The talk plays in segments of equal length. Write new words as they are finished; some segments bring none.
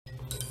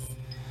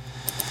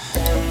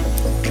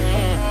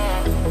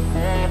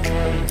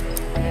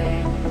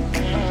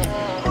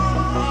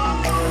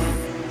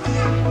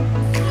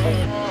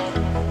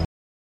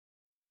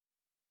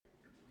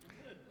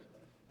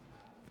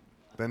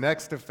The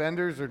next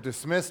offenders are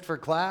dismissed for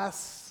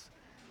class,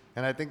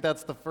 and I think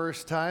that's the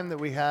first time that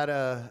we had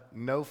a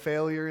no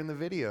failure in the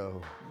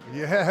video.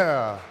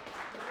 Yeah.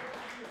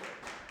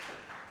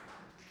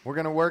 We're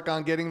going to work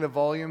on getting the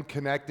volume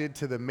connected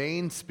to the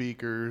main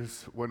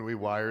speakers when we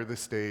wire the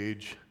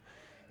stage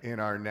in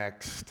our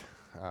next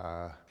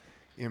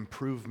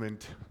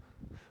improvement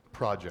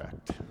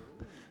project.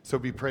 So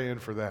be praying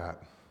for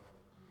that.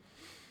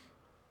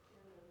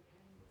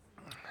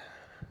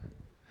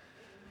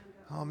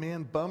 Oh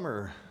man,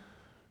 bummer.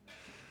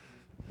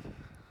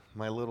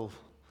 My little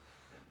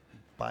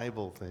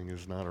Bible thing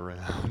is not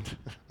around.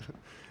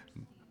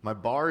 My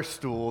bar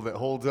stool that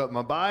holds up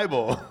my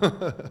Bible.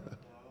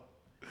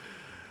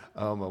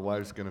 Oh, my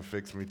wife's going to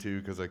fix me too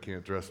because I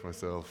can't dress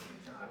myself.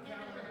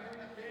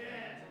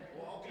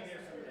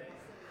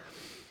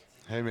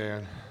 Hey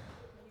man,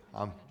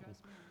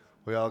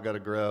 we all got to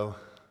grow.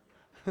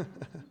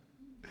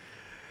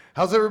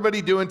 How's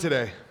everybody doing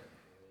today?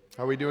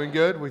 Are we doing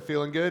good? We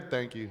feeling good?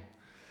 Thank you.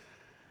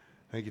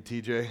 Thank you,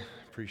 TJ.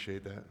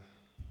 Appreciate that.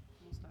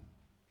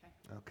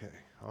 Okay,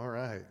 all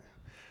right.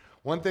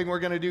 One thing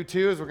we're going to do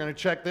too is we're going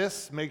to check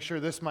this, make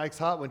sure this mic's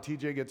hot when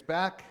TJ gets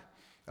back.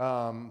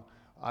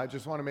 I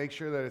just want to make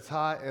sure that it's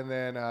hot, and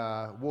then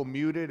we'll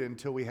mute it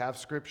until we have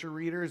scripture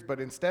readers.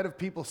 But instead of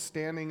people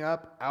standing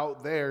up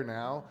out there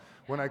now,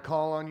 when I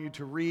call on you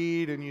to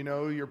read and you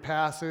know your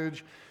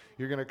passage,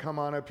 you're going to come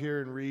on up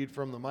here and read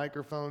from the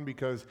microphone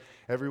because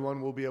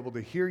everyone will be able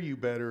to hear you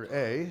better,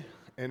 A,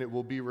 and it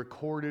will be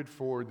recorded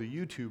for the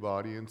YouTube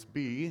audience,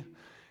 B,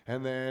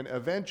 and then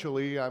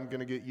eventually I'm going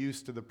to get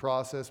used to the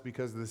process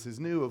because this is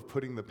new of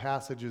putting the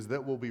passages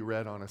that will be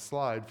read on a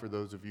slide for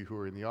those of you who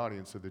are in the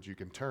audience so that you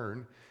can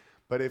turn.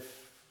 But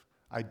if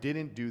I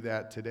didn't do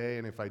that today,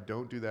 and if I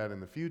don't do that in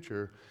the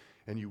future,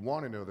 and you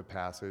want to know the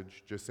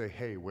passage, just say,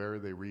 hey, where are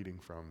they reading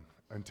from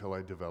until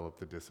I develop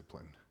the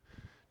discipline.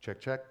 Check,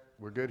 check.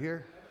 We're good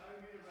here?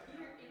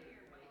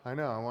 I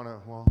know, I want to,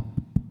 well,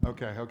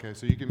 okay.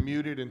 So you can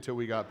mute it until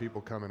we got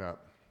people coming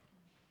up.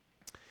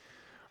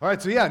 All right,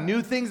 so yeah,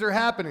 new things are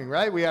happening,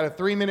 right? We had a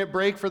 3-minute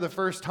break for the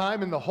first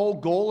time, and the whole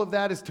goal of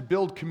that is to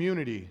build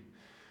community.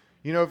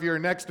 You know, if you're a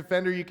next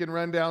offender, you can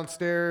run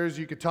downstairs,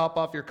 you can top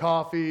off your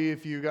coffee.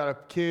 If you got a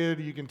kid,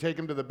 you can take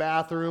them to the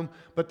bathroom.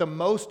 But the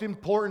most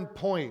important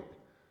point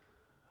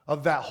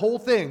of that whole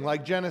thing,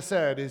 like Jenna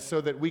said, is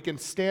so that we can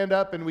stand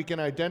up and we can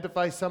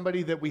identify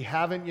somebody that we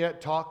haven't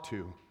yet talked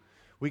to.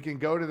 We can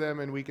go to them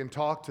and we can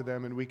talk to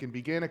them and we can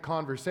begin a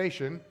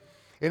conversation.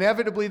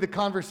 Inevitably, the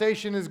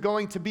conversation is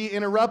going to be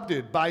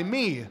interrupted by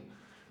me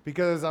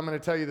because I'm going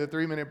to tell you the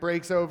 3-minute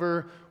break's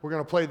over. We're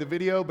going to play the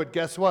video, but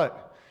guess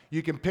what?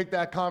 You can pick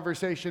that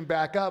conversation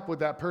back up with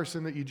that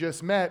person that you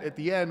just met at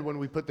the end when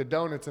we put the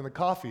donuts and the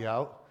coffee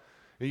out.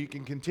 And you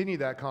can continue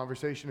that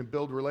conversation and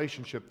build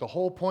relationship. The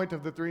whole point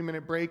of the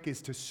 3-minute break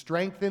is to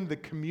strengthen the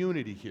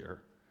community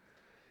here.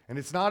 And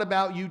it's not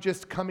about you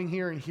just coming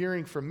here and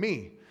hearing from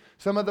me.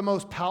 Some of the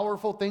most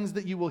powerful things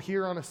that you will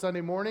hear on a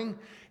Sunday morning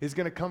is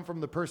going to come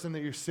from the person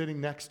that you're sitting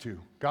next to.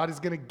 God is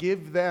going to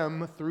give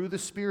them, through the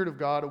Spirit of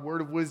God, a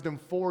word of wisdom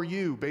for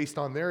you based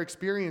on their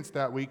experience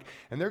that week,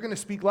 and they're going to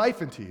speak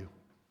life into you.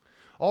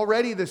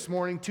 Already this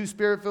morning, 2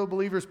 Spirit-filled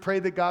believers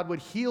prayed that God would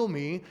heal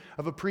me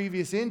of a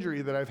previous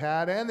injury that I've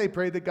had, and they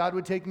prayed that God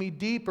would take me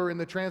deeper in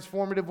the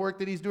transformative work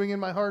that He's doing in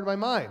my heart and my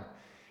mind.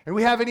 And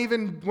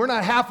we're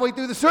not halfway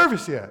through the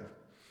service yet.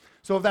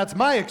 So if that's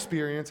my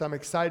experience, I'm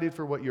excited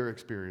for what your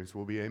experience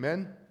will be. Amen?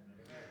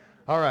 Amen.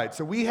 All right,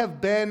 so we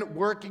have been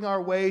working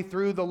our way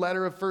through the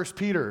letter of 1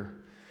 Peter,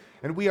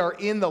 and we are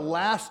in the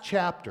last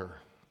chapter.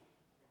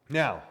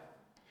 Now,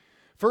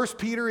 1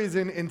 Peter is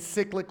an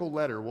encyclical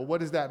letter. Well,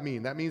 what does that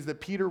mean? That means that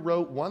Peter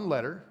wrote one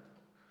letter,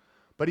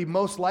 but he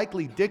most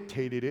likely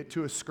dictated it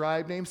to a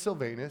scribe named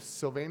Silvanus.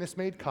 Silvanus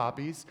made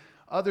copies,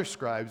 other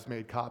scribes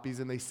made copies,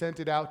 and they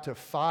sent it out to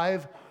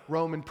 5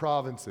 Roman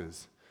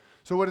provinces.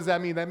 So what does that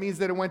mean? That means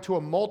that it went to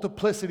a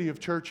multiplicity of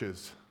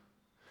churches.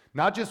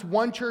 Not just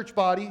one church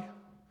body,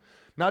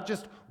 not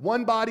just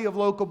one body of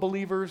local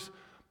believers,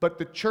 but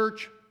the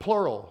church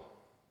plural.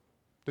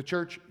 The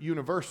church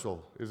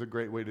universal is a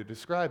great way to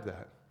describe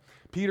that.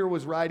 Peter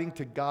was writing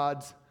to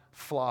God's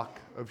flock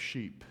of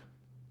sheep.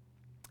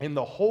 And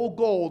the whole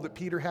goal that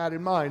Peter had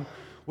in mind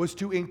was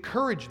to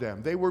encourage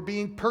them. They were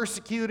being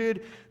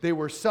persecuted. They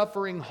were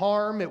suffering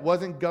harm. It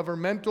wasn't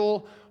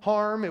governmental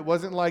harm. It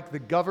wasn't like the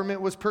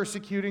government was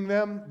persecuting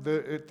them.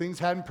 Things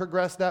hadn't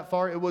progressed that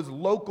far. It was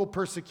local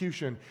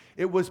persecution.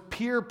 It was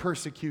peer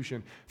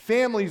persecution.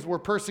 Families were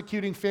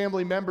persecuting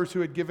family members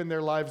who had given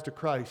their lives to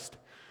Christ.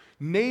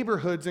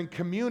 Neighborhoods and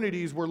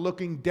communities were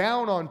looking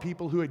down on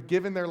people who had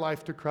given their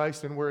life to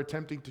Christ and were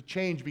attempting to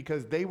change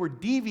because they were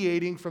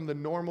deviating from the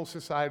normal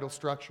societal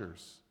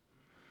structures.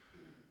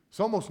 It's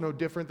almost no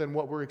different than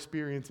what we're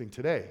experiencing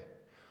today.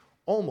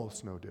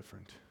 Almost no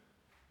different.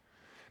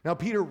 Now,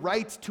 Peter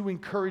writes to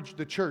encourage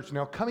the church.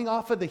 Now, coming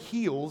off of the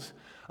heels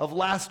of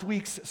last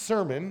week's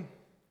sermon,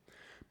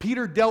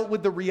 Peter dealt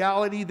with the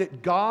reality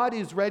that God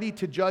is ready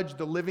to judge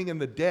the living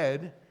and the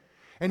dead,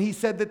 and he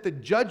said that the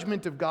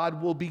judgment of God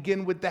will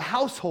begin with the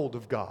household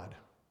of God.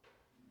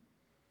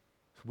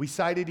 We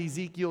cited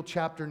Ezekiel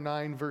chapter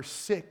 9, verse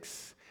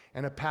 6,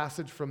 and a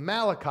passage from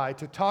Malachi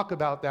to talk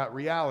about that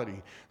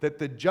reality, that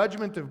the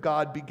judgment of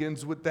God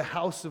begins with the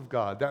house of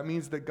God. That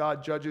means that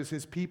God judges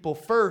his people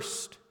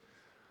first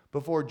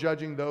before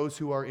judging those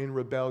who are in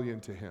rebellion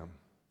to him.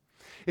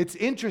 It's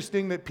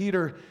interesting that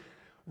Peter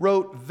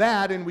wrote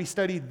that, and we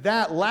studied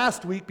that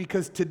last week,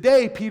 because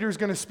today Peter's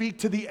going to speak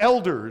to the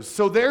elders.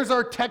 So there's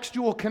our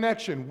textual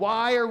connection.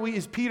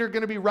 Is Peter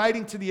going to be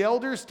writing to the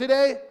elders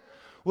today?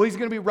 Well, he's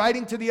going to be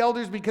writing to the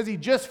elders because he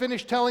just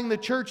finished telling the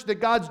church that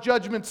God's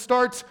judgment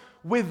starts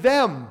with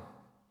them.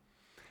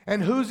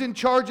 And who's in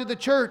charge of the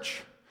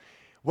church?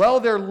 Well,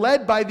 they're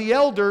led by the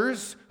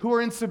elders who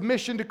are in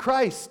submission to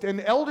Christ.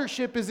 And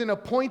eldership is an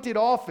appointed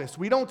office.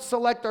 We don't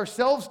select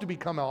ourselves to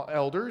become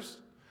elders.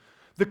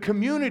 The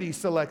community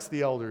selects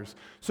the elders.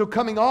 So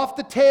coming off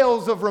the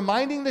tails of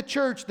reminding the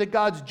church that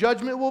God's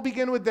judgment will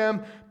begin with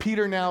them,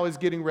 Peter now is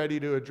getting ready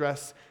to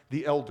address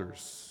the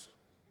elders.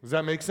 Does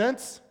that make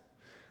sense?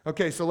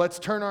 Okay, so let's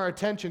turn our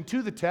attention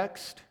to the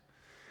text,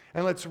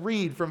 and let's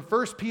read from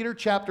 1 Peter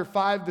chapter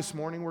 5 this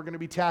morning. We're going to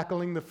be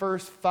tackling the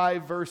first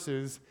 5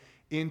 verses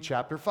in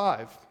chapter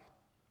 5.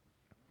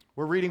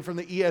 We're reading from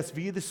the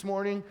ESV this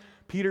morning.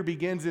 Peter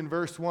begins in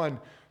verse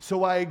 1.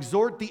 So I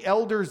exhort the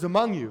elders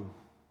among you,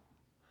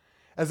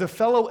 as a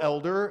fellow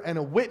elder and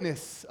a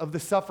witness of the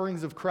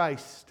sufferings of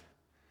Christ,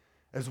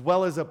 as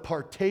well as a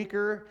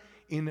partaker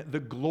in the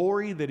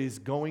glory that is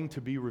going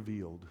to be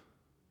revealed.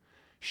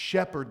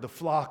 Shepherd the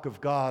flock of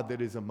God that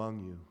is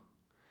among you,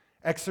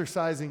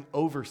 exercising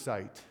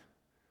oversight,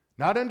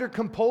 not under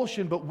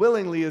compulsion, but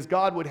willingly as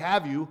God would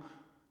have you,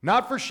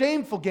 not for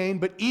shameful gain,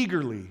 but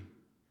eagerly,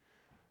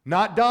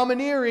 not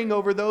domineering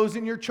over those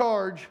in your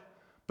charge,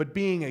 but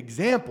being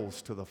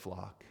examples to the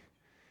flock.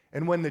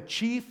 And when the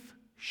chief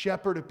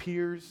shepherd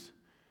appears,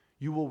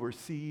 you will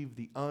receive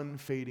the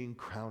unfading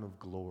crown of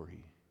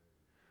glory.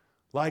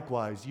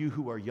 Likewise, you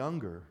who are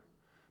younger,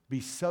 be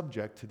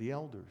subject to the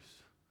elders.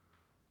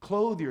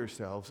 Clothe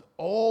yourselves,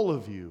 all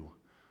of you,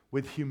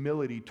 with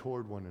humility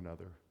toward one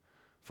another.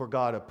 For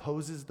God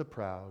opposes the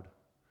proud,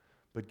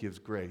 but gives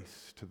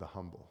grace to the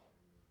humble.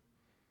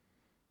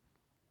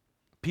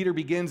 Peter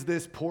begins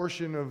this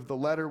portion of the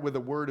letter with a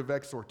word of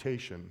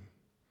exhortation.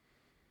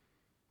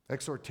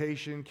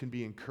 Exhortation can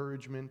be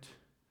encouragement.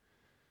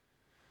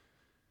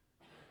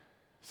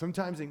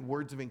 Sometimes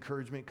words of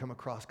encouragement come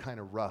across kind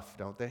of rough,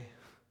 don't they?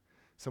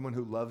 Someone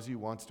who loves you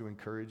wants to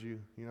encourage you.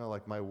 You know,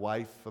 like my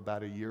wife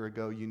about a year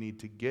ago, you need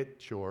to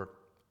get your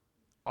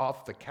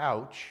off the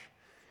couch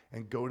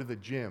and go to the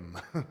gym.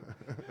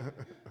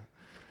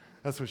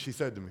 That's what she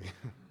said to me.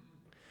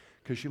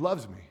 Because she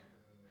loves me.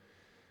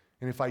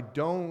 And if I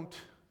don't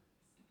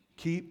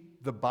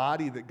keep the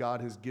body that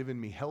God has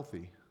given me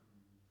healthy,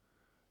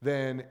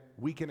 then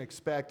we can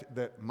expect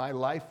that my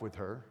life with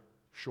her,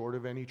 short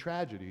of any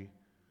tragedy,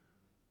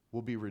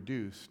 will be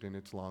reduced in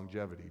its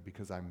longevity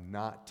because I'm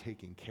not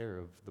taking care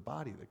of the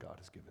body that God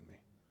has given me.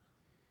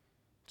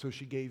 So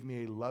she gave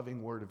me a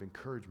loving word of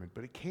encouragement,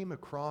 but it came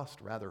across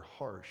rather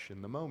harsh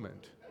in the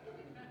moment.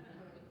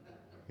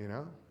 You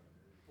know?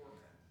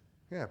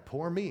 Yeah,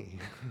 poor me.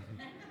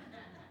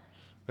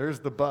 There's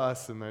the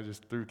bus, and I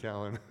just threw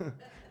Callan.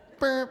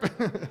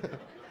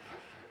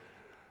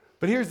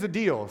 But here's the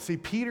deal. See,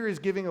 Peter is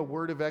giving a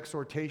word of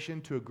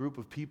exhortation to a group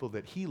of people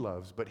that he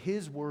loves, but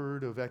his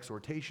word of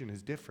exhortation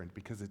is different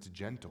because it's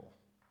gentle.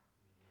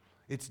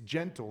 It's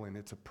gentle in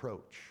its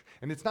approach.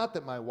 And it's not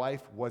that my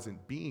wife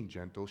wasn't being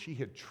gentle. She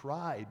had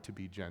tried to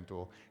be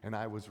gentle, and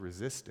I was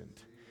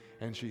resistant.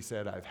 And she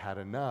said, I've had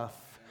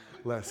enough.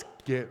 Let's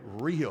get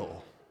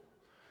real.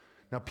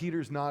 Now,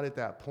 Peter's not at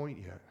that point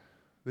yet.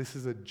 This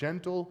is a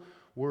gentle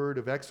word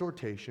of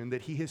exhortation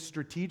that he has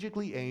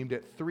strategically aimed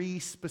at 3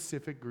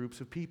 specific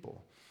groups of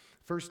people.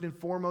 First and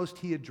foremost,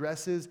 he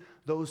addresses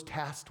those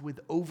tasked with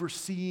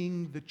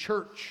overseeing the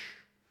church.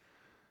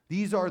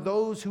 These are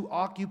those who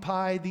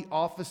occupy the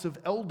office of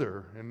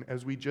elder. And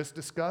as we just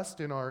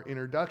discussed in our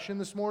introduction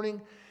this morning,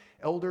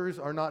 elders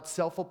are not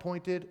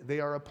self-appointed.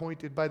 They are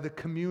appointed by the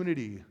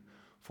community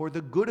for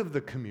the good of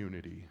the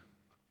community.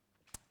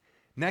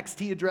 Next,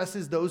 he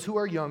addresses those who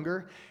are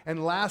younger.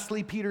 And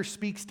lastly, Peter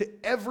speaks to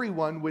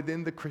everyone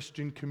within the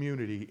Christian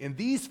community. In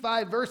these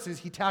 5 verses,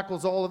 he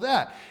tackles all of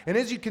that. And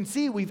as you can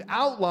see, we've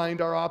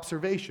outlined our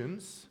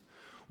observations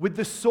with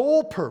the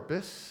sole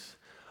purpose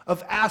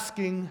of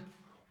asking,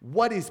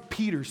 what is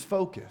Peter's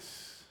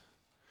focus?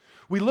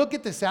 We look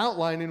at this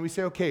outline and we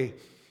say, okay,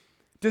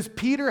 does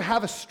Peter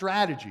have a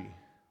strategy?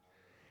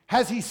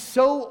 Has he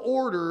so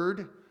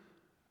ordered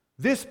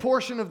this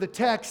portion of the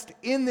text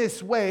in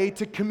this way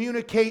to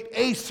communicate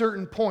a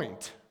certain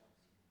point?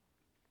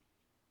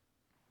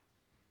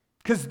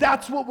 Because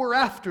that's what we're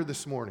after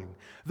this morning,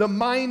 the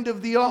mind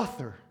of the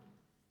author.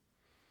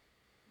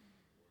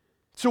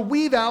 So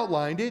we've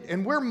outlined it,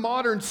 and we're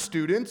modern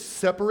students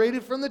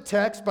separated from the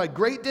text by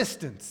great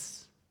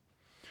distance.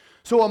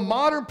 So a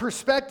modern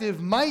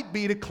perspective might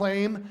be to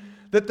claim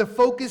that the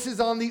focus is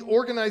on the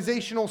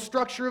organizational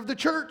structure of the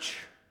church.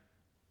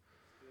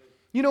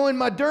 You know, in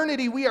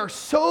modernity, we are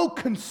so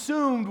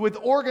consumed with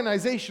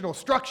organizational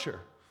structure.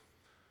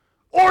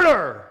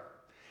 order.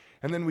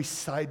 And then we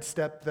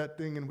sidestep that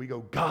thing and we go,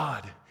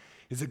 God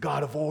is a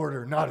God of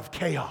order, not of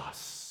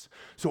chaos.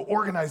 So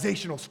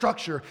organizational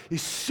structure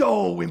is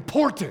so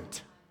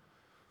important.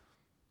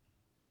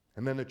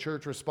 And then the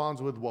church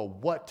responds with, well,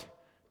 what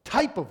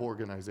type of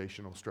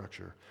organizational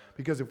structure?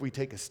 Because if we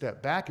take a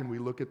step back and we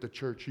look at the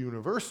church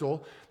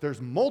universal, there's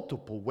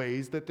multiple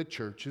ways that the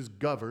church is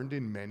governed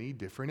in many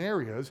different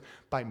areas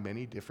by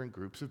many different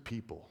groups of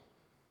people.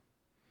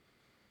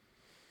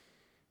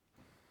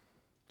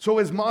 So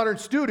as modern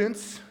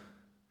students,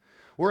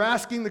 we're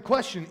asking the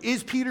question,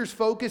 is Peter's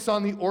focus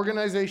on the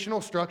organizational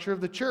structure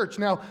of the church?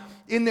 Now,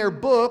 in their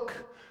book,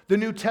 The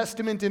New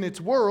Testament in Its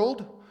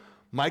World,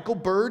 Michael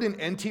Bird and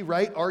N.T.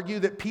 Wright argue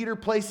that Peter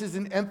places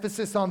an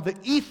emphasis on the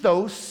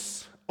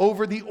ethos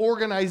over the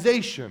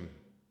organization.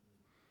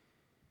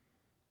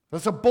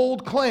 That's a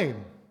bold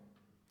claim.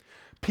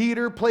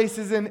 Peter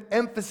places an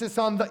emphasis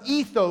on the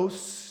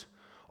ethos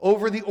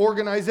over the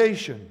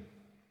organization.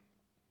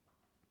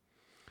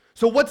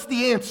 So what's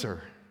the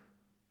answer?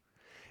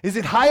 Is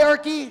it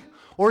hierarchy,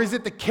 or is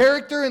it the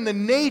character and the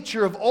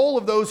nature of all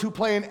of those who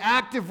play an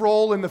active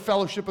role in the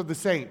fellowship of the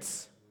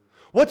saints?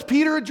 What's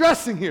Peter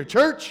addressing here,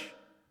 church?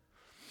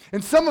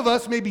 And some of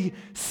us may be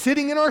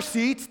sitting in our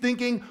seats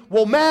thinking,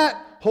 well, Matt,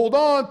 hold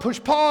on,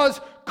 push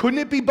pause. Couldn't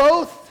it be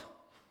both?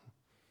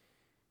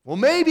 Well,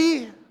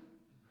 maybe.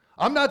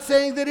 I'm not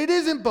saying that it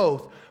isn't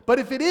both. But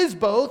if it is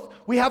both,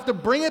 we have to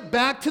bring it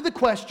back to the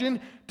question,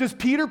 does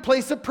Peter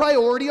place a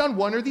priority on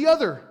one or the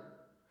other?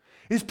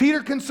 Is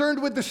Peter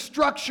concerned with the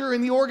structure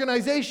and the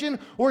organization,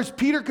 or is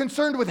Peter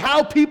concerned with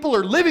how people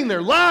are living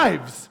their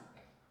lives?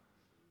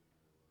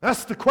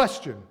 That's the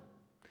question.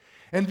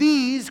 And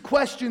these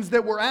questions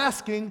that we're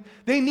asking,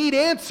 they need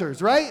answers,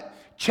 right?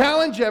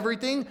 Challenge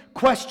everything,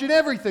 question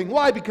everything.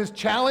 Why? Because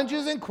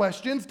challenges and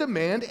questions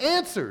demand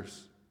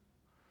answers.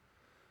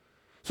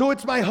 So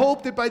it's my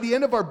hope that by the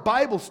end of our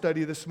Bible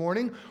study this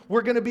morning,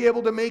 we're going to be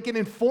able to make an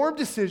informed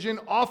decision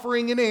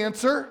offering an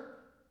answer.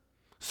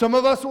 Some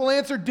of us will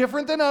answer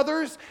different than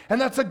others, and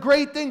that's a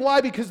great thing.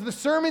 Why? Because the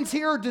sermons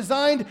here are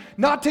designed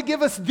not to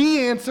give us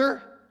the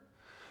answer.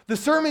 The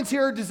sermons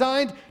here are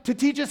designed to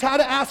teach us how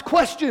to ask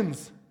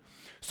questions,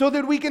 so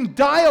that we can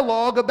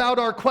dialogue about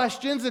our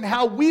questions and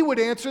how we would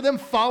answer them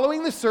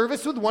following the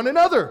service with one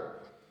another.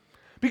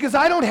 Because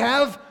I don't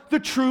have the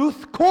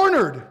truth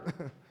cornered.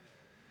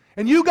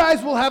 And you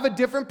guys will have a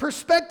different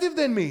perspective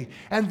than me.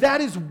 And that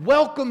is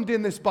welcomed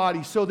in this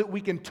body so that we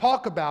can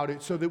talk about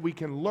it, so that we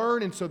can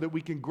learn, and so that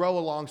we can grow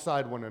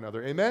alongside one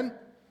another. Amen?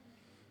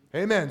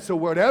 Amen. So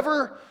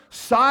whatever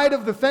side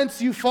of the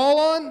fence you fall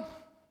on,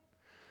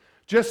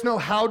 just know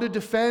how to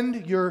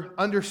defend your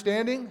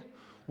understanding,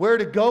 where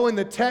to go in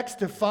the text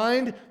to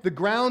find the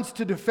grounds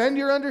to defend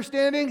your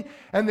understanding,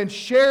 and then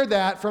share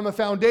that from a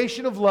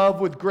foundation of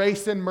love with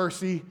grace and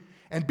mercy,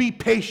 and be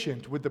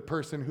patient with the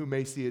person who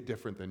may see it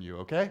different than you,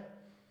 okay?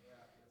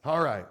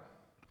 All right.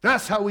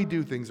 That's how we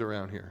do things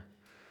around here.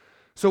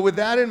 So with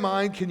that in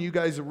mind, can you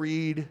guys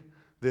read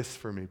this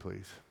for me,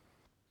 please?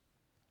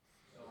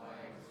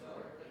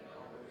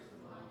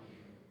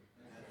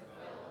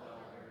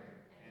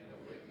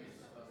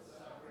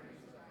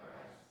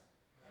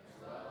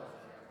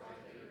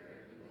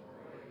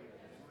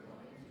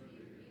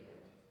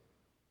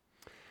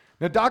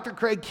 Now, Dr.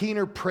 Craig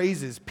Keener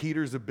praises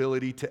Peter's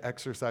ability to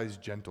exercise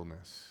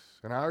gentleness.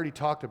 And I already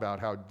talked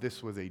about how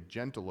this was a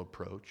gentle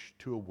approach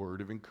to a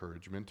word of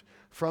encouragement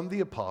from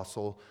the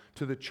apostle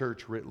to the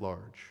church writ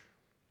large.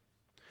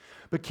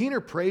 But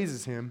Keener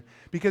praises him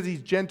because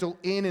he's gentle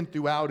in and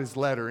throughout his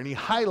letter, and he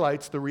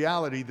highlights the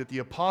reality that the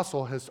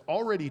apostle has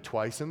already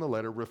twice in the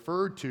letter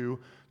referred to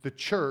the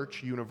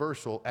church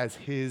universal as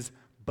his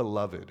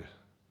beloved.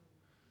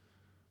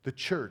 The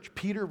church,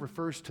 Peter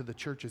refers to the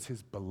church as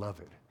his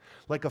beloved.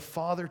 Like a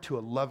father to a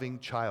loving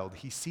child,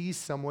 he sees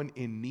someone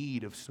in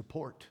need of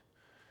support,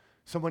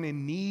 someone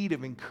in need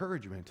of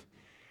encouragement,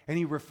 and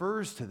he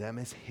refers to them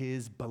as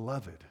his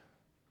beloved.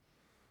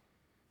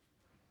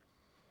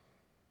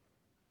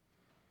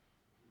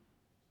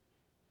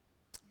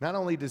 Not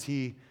only does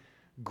he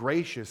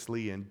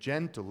graciously and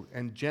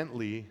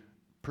gently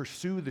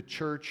pursue the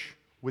church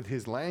with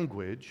his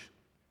language,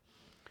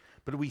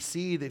 but we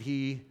see that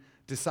he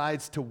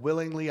decides to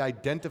willingly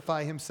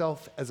identify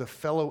himself as a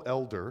fellow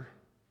elder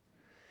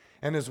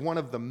and as one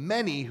of the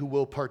many who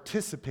will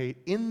participate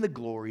in the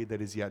glory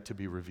that is yet to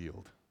be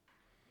revealed.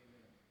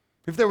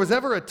 If there was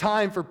ever a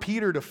time for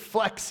Peter to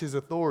flex his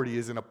authority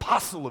as an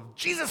apostle of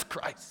Jesus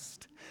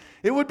Christ,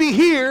 it would be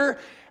here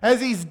as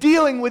he's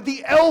dealing with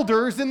the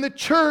elders in the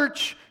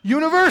church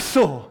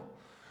universal.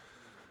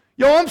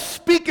 Yo, I'm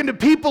speaking to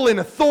people in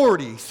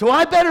authority, so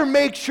I better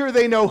make sure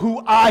they know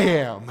who I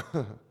am.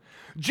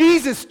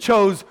 Jesus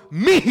chose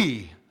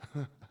me.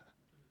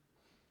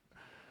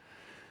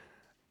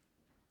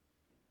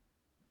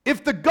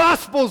 If the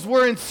Gospels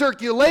were in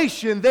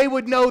circulation, they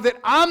would know that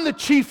I'm the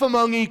chief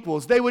among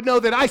equals. They would know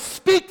that I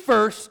speak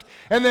first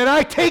and that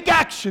I take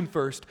action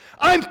first.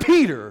 I'm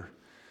Peter,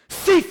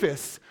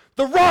 Cephas,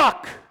 the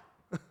rock.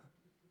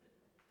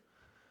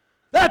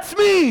 That's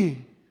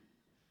me.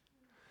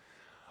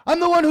 I'm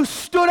the one who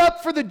stood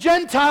up for the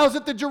Gentiles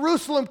at the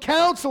Jerusalem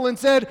Council and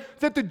said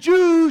that the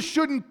Jews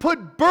shouldn't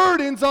put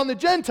burdens on the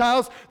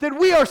Gentiles that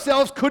we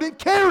ourselves couldn't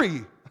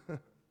carry.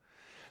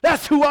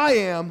 That's who I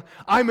am.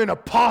 I'm an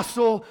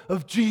apostle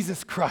of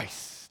Jesus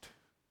Christ.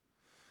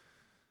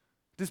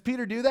 Does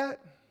Peter do that?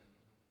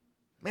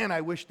 Man,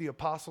 I wish the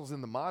apostles in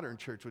the modern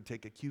church would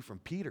take a cue from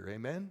Peter.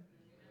 Amen?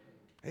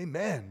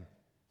 Amen.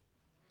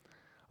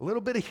 A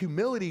little bit of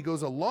humility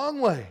goes a long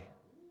way.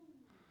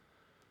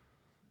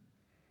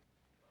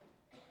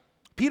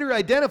 Peter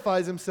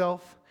identifies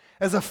himself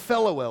as a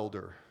fellow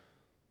elder,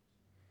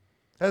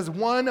 as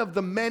one of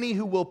the many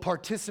who will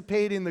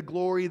participate in the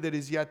glory that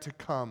is yet to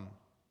come.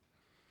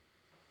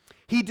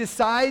 He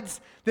decides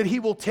that he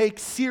will take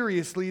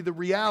seriously the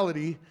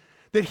reality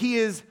that he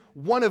is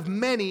one of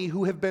many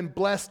who have been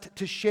blessed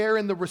to share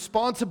in the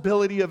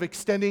responsibility of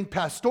extending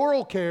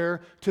pastoral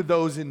care to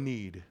those in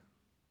need.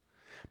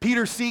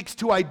 Peter seeks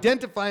to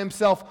identify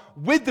himself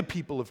with the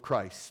people of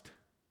Christ.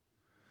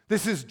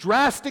 This is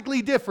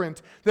drastically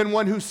different than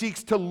one who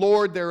seeks to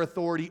lord their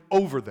authority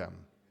over them.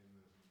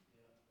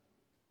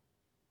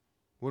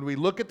 When we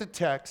look at the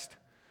text,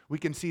 we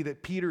can see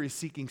that Peter is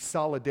seeking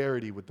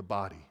solidarity with the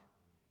body.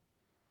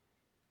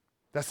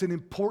 That's an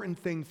important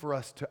thing for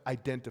us to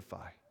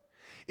identify.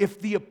 If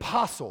the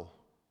apostle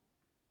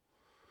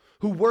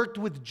who worked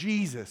with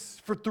Jesus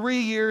for 3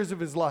 years of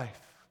his life,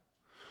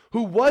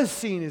 who was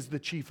seen as the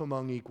chief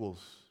among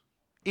equals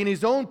in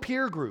his own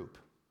peer group,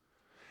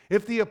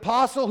 if the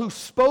apostle who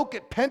spoke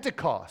at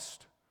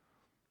Pentecost,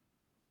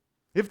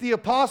 if the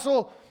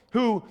apostle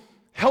who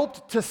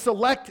helped to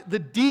select the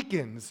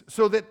deacons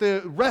so that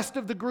the rest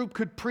of the group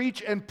could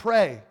preach and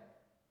pray,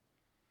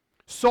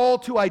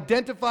 sought to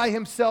identify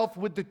himself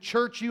with the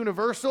church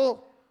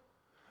universal,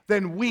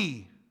 then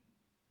we,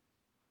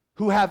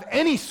 who have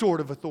any sort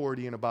of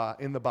authority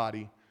in the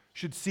body,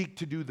 should seek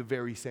to do the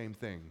very same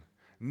thing,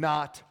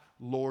 not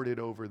lord it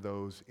over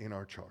those in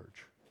our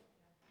charge.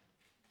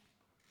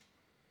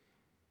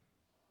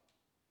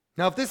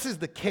 Now, if this is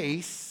the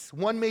case,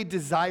 one may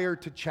desire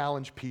to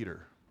challenge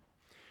Peter.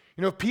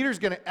 You know, if Peter's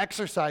going to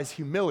exercise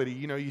humility,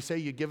 you say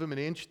you give them an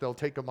inch, they'll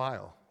take a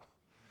mile.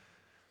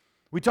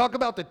 We talk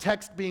about the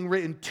text being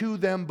written to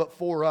them but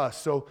for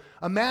us. So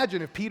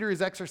imagine if Peter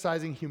is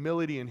exercising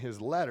humility in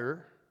his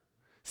letter,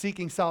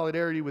 seeking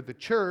solidarity with the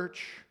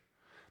church,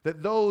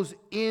 that those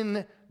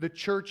in the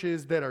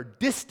churches that are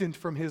distant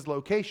from his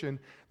location,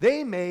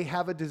 they may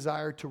have a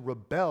desire to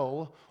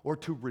rebel or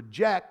to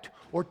reject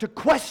or to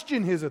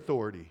question his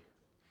authority.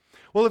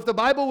 Well, if the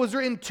Bible was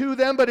written to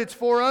them but it's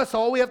for us,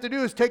 all we have to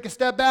do is take a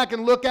step back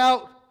and look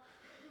out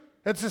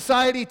at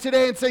society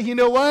today and say, you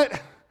know what?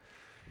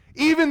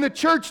 Even the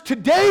church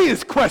today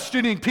is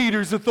questioning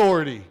Peter's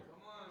authority.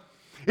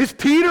 Is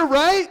Peter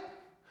right?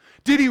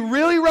 Did he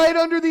really write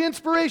under the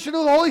inspiration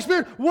of the Holy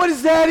Spirit? What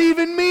does that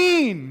even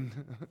mean?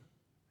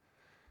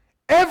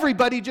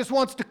 Everybody just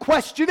wants to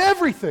question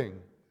everything.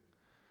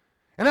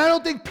 And I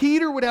don't think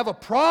Peter would have a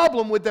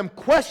problem with them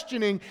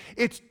questioning.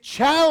 It's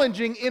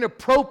challenging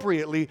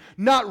inappropriately,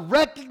 not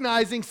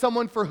recognizing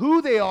someone for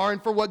who they are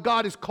and for what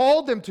God has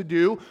called them to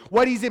do,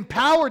 what He's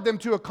empowered them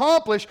to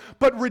accomplish,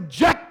 but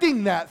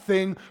rejecting that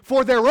thing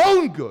for their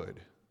own good.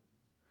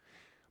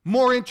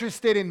 More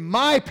interested in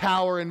my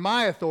power and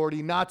my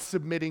authority, not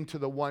submitting to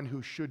the one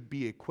who should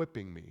be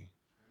equipping me.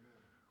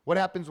 What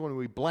happens when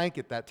we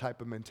blanket that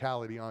type of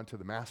mentality onto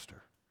the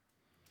master?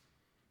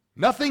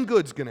 Nothing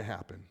good's going to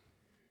happen.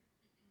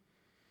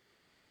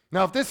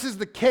 Now, if this is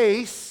the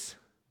case,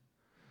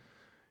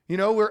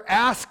 we're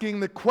asking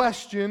the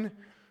question,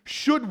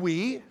 should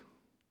we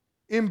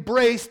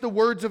embrace the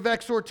words of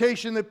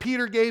exhortation that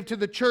Peter gave to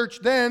the church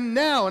then,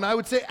 now? And I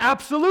would say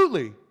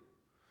absolutely.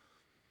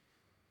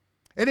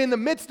 And in the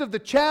midst of the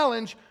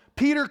challenge,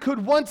 Peter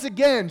could once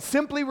again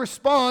simply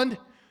respond,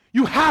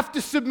 you have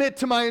to submit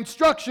to my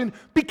instruction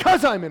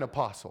because I'm an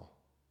apostle.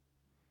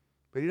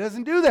 But he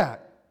doesn't do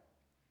that.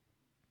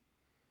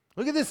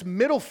 Look at this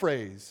middle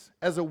phrase,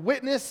 as a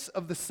witness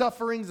of the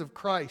sufferings of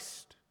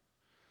Christ.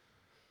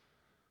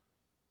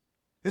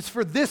 It's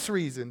for this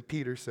reason,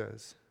 Peter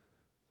says,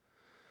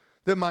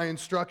 that my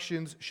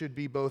instructions should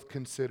be both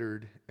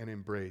considered and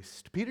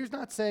embraced. Peter's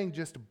not saying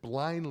just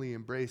blindly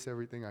embrace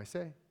everything I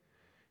say.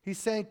 He's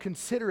saying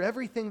consider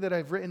everything that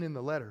I've written in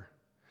the letter.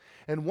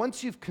 And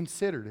once you've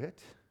considered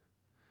it,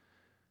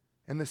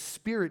 and the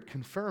Spirit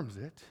confirms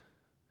it,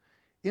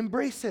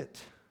 embrace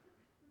it.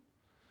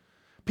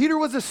 Peter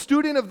was a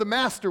student of the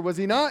Master, was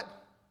he not?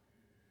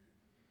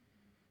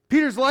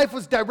 Peter's life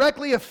was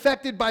directly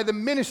affected by the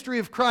ministry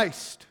of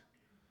Christ,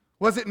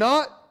 was it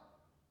not?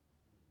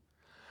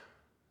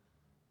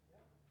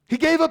 He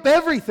gave up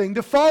everything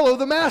to follow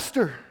the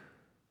Master.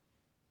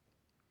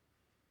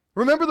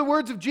 Remember the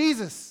words of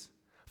Jesus.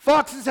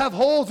 Foxes have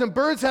holes and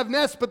birds have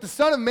nests, but the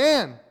Son of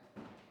Man.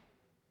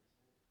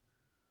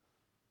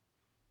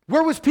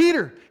 Where was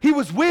Peter? He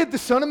was with the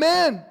Son of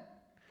Man.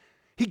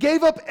 He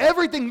gave up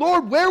everything.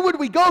 Lord, where would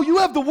we go? You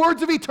have the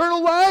words of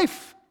eternal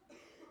life.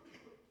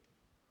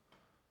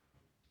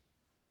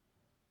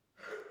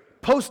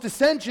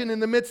 Post-ascension, in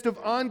the midst of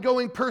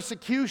ongoing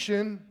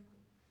persecution,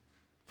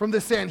 from the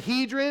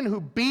Sanhedrin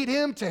who beat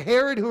him to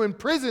Herod who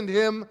imprisoned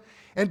him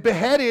and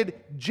beheaded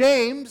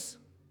James,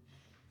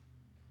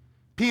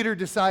 Peter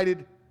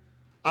decided,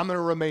 I'm going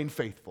to remain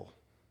faithful.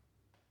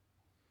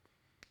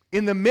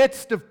 In the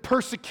midst of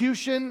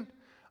persecution,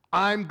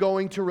 I'm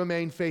going to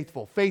remain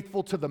faithful.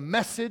 Faithful to the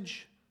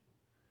message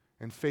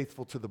and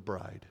faithful to the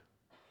bride.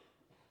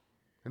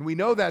 And we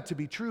know that to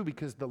be true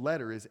because the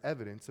letter is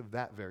evidence of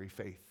that very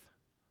faith.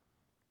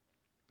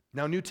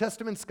 Now, New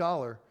Testament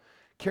scholar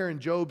Karen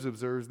Jobes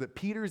observes that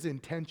Peter's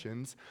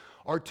intentions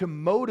are to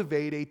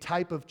motivate a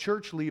type of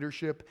church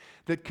leadership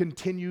that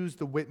continues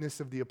the witness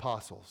of the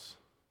apostles.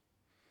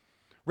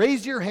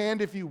 Raise your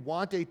hand if you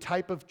want a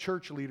type of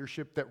church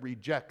leadership that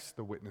rejects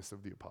the witness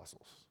of the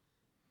apostles.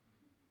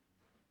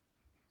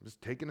 I'm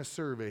just taking a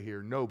survey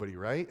here. Nobody,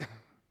 right?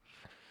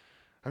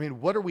 I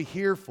mean, what are we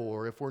here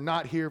for if we're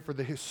not here for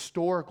the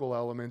historical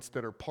elements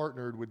that are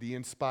partnered with the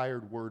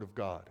inspired Word of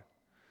God?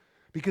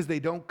 Because they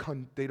don't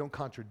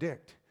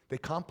contradict. They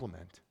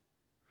complement.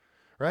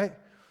 Right?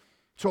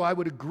 So I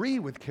would agree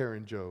with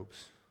Karen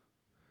Jobes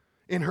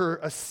in her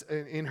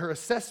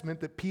assessment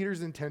that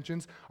Peter's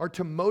intentions are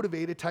to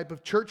motivate a type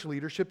of church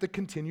leadership that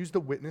continues the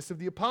witness of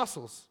the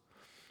apostles.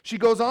 She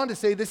goes on to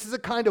say this is a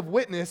kind of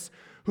witness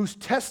whose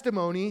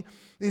testimony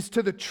is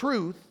to the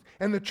truth,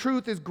 and the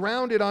truth is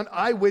grounded on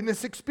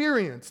eyewitness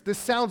experience. This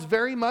sounds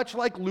very much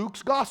like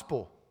Luke's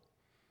gospel.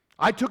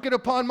 I took it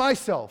upon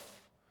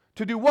myself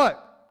to do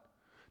what?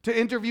 To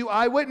interview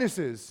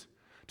eyewitnesses,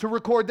 to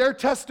record their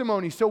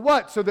testimony. So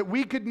what? So that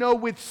we could know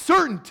with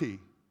certainty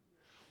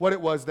what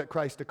it was that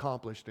Christ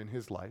accomplished in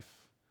his life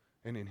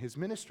and in his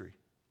ministry.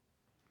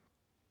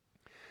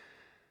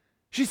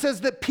 She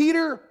says that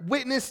Peter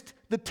witnessed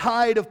the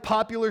tide of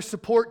popular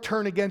support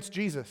turn against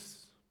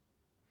Jesus.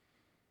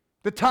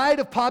 The tide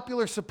of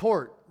popular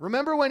support.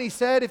 Remember when he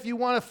said, if you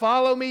want to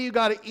follow me, you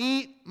got to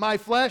eat my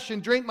flesh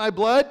and drink my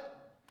blood?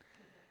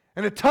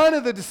 And a ton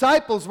of the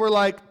disciples were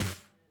like,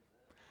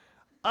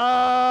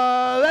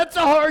 that's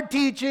a hard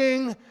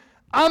teaching.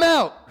 I'm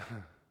out.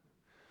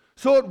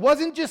 So it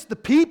wasn't just the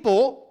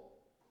people,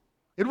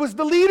 it was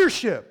the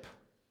leadership,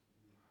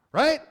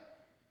 right?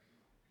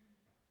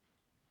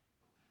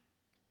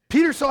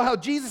 Peter saw how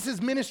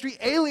Jesus' ministry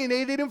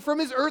alienated him from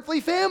his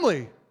earthly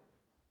family.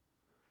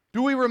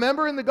 Do we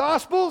remember in the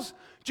Gospels?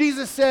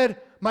 Jesus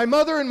said, my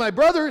mother and my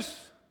brothers,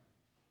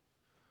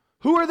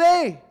 who are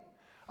they?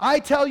 I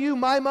tell you,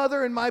 my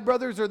mother and my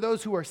brothers are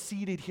those who are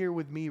seated here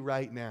with me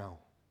right now,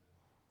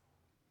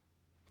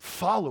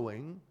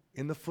 following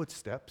in the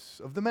footsteps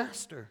of the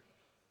Master.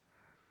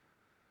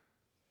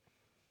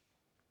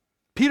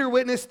 Peter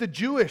witnessed the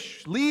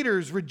Jewish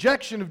leaders'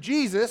 rejection of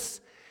Jesus,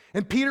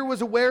 and Peter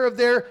was aware of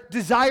their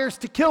desires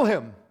to kill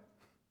him.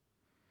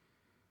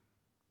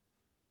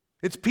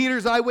 It's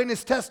Peter's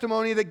eyewitness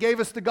testimony that gave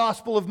us the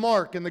Gospel of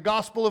Mark, and the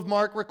Gospel of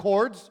Mark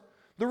records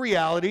the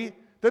reality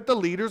that the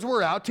leaders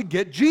were out to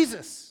get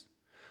Jesus.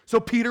 So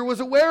Peter was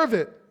aware of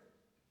it.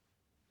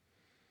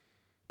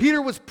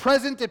 Peter was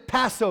present at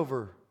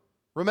Passover.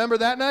 Remember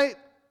that night?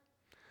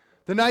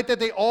 The night that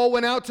they all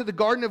went out to the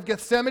Garden of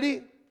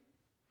Gethsemane?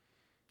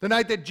 The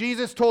night that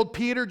Jesus told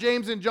Peter,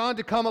 James, and John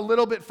to come a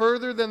little bit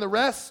further than the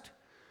rest?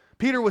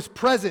 Peter was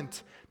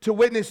present to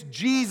witness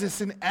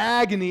Jesus in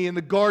agony in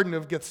the Garden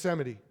of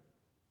Gethsemane.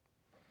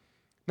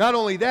 Not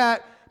only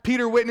that,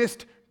 Peter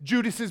witnessed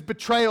Judas's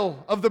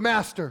betrayal of the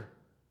Master.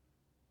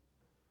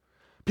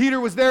 Peter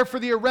was there for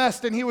the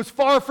arrest, and he was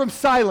far from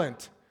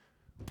silent.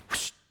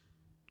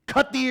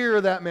 Cut the ear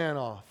of that man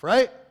off,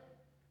 right?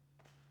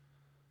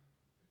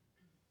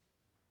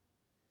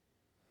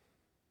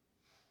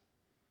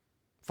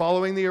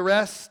 Following the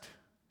arrest,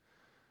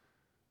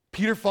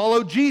 Peter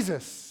followed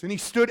Jesus, and he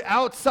stood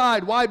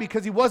outside. Why?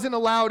 Because he wasn't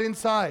allowed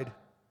inside.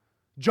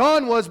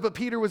 John was, but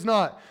Peter was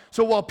not.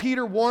 So while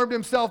Peter warmed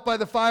himself by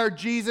the fire,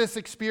 Jesus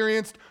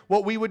experienced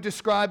what we would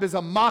describe as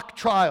a mock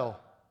trial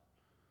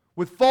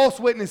with false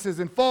witnesses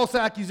and false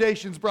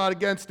accusations brought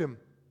against him.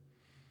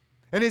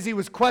 And as he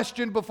was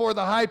questioned before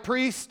the high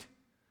priest,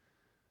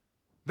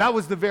 that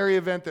was the very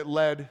event that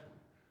led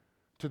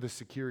to the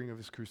securing of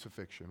his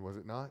crucifixion, was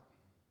it not?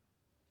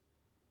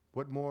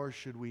 What more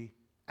should we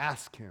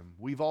ask him?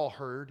 We've all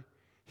heard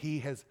he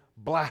has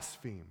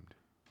blasphemed,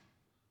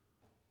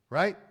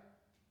 right?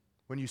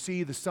 When you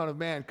see the Son of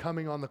Man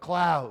coming on the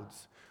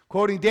clouds,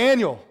 quoting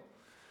Daniel,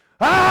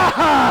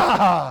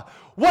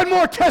 what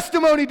more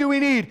testimony do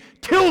we need?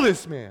 Kill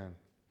this man.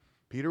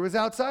 Peter was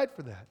outside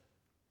for that.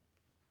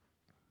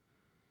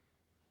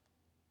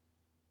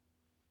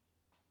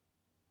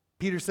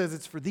 Peter says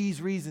it's for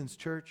these reasons,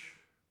 church.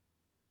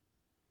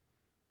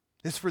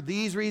 It's for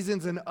these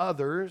reasons and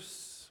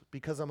others,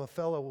 because I'm a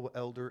fellow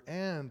elder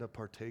and a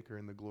partaker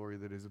in the glory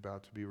that is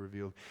about to be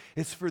revealed.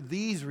 It's for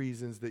these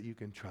reasons that you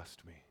can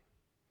trust me.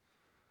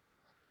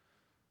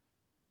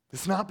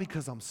 It's not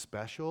because I'm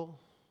special.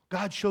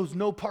 God shows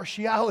no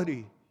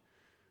partiality.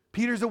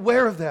 Peter's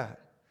aware of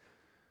that.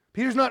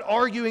 Peter's not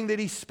arguing that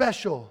he's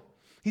special.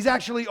 He's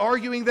actually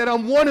arguing that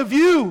I'm one of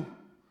you.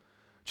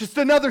 Just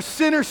another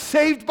sinner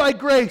saved by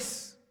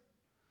grace.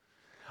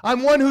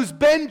 I'm one who's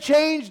been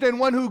changed and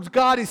one whose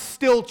God is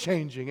still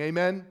changing.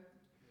 Amen?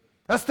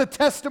 That's the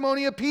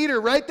testimony of Peter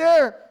right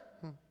there.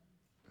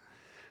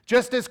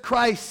 Just as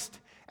Christ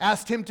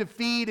asked him to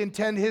feed and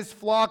tend his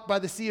flock by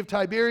the Sea of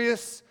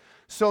Tiberias,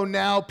 so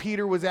now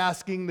Peter was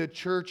asking the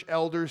church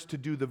elders to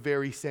do the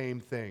very same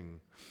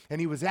thing. And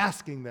he was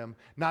asking them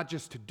not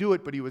just to do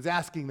it, but he was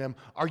asking them,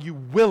 are you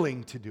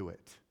willing to do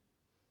it?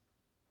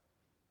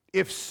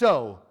 If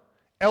so,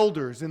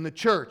 elders in the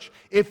church,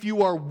 if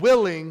you are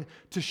willing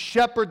to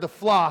shepherd the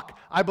flock,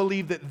 I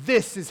believe that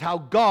this is how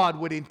God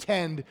would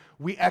intend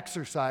we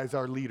exercise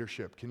our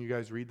leadership. Can you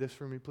guys read this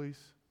for me, please?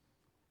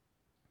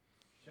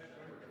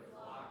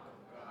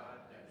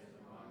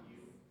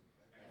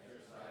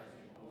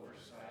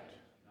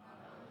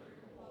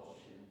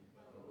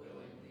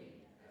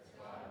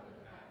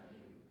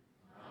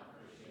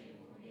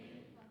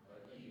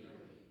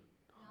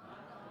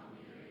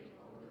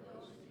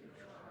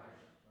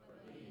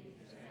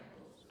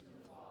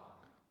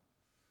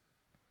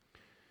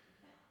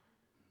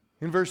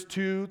 In verse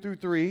 2 through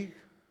 3,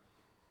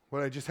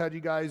 what I just had you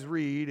guys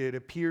read, it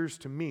appears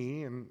to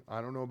me, and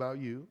I don't know about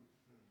you,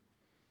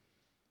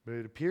 but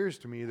it appears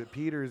to me that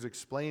Peter is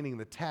explaining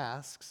the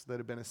tasks that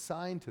have been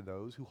assigned to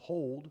those who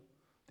hold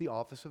the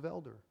office of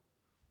elder.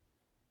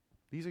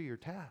 These are your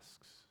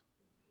tasks.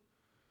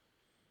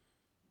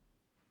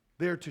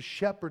 They're to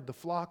shepherd the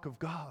flock of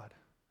God.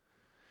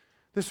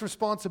 This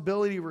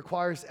responsibility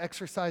requires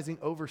exercising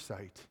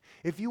oversight.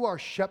 If you are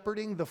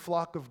shepherding the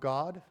flock of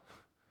God,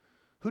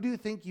 who do you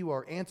think you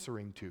are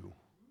answering to,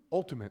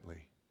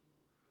 ultimately?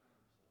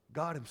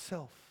 God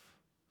himself.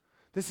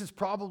 This is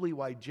probably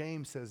why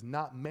James says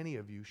not many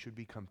of you should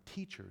become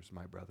teachers,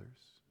 my brothers.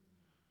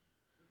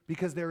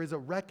 Because there is a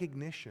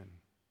recognition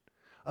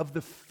of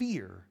the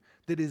fear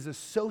that is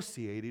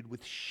associated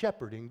with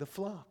shepherding the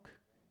flock.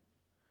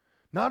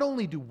 Not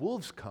only do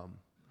wolves come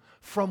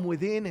from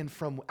within and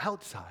from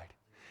outside,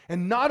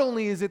 and not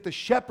only is it the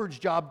shepherd's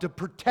job to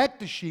protect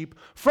the sheep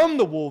from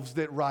the wolves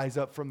that rise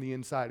up from the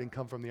inside and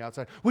come from the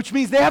outside, which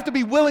means they have to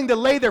be willing to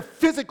lay their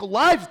physical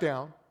lives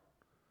down,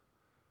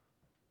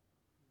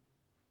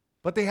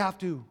 but they have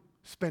to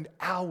spend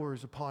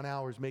hours upon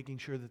hours making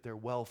sure that they're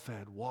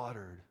well-fed,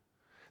 watered,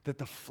 that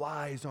the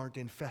flies aren't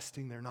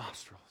infesting their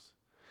nostrils,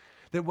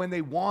 that when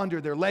they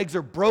wander, their legs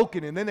are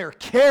broken and then they're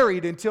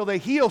carried until they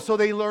heal so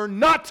they learn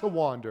not to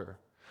wander.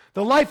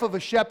 The life of a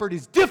shepherd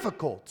is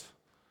difficult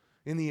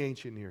in the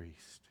ancient Near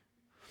East,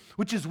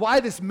 which is why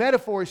this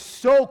metaphor is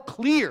so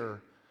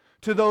clear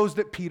to those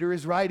that Peter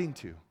is writing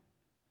to.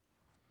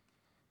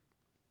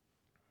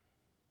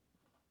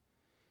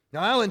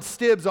 Now, Alan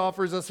Stibbs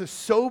offers us a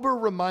sober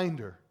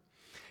reminder.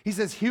 He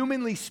says,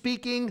 humanly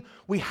speaking,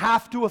 we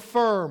have to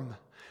affirm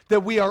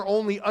that we are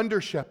only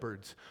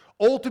under-shepherds.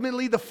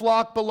 Ultimately, the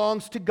flock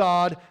belongs to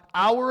God.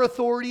 Our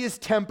authority is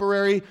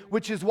temporary,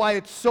 which is why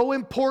it's so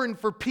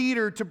important for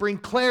Peter to bring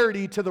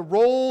clarity to the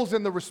roles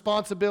and the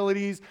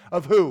responsibilities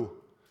of who?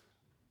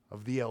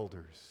 Of the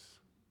elders.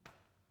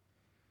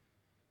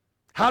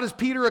 How does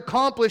Peter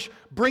accomplish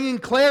bringing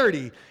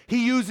clarity?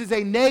 He uses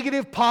a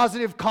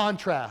negative-positive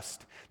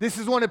contrast. This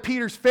is one of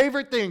Peter's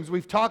favorite things.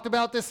 We've talked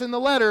about this in the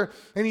letter,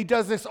 and he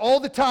does this all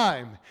the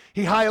time.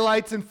 He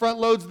highlights and front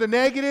loads the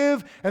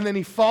negative, and then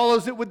he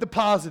follows it with the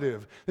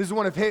positive. This is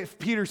one of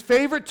Peter's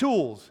favorite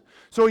tools.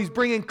 So he's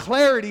bringing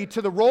clarity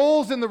to the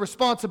roles and the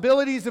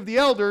responsibilities of the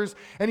elders,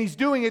 and he's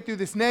doing it through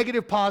this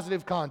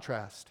negative-positive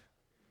contrast.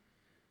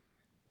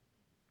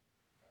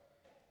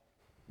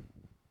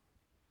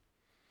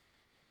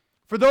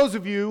 For those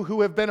of you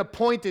who have been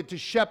appointed to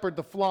shepherd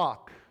the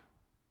flock,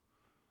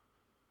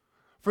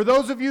 for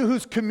those of you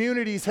whose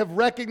communities have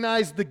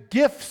recognized the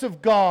gifts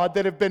of God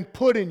that have been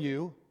put in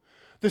you,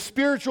 the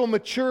spiritual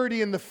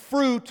maturity and the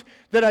fruit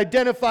that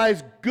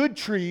identifies good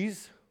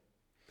trees,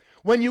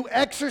 when you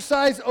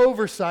exercise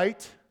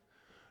oversight,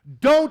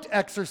 don't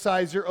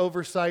exercise your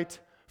oversight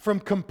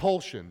from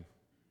compulsion.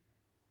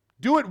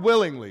 Do it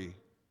willingly.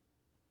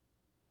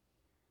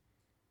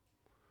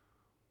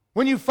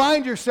 When you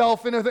find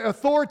yourself in an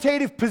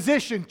authoritative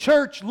position,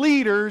 church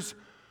leaders,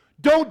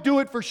 don't do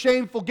it for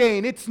shameful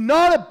gain. It's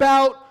not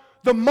about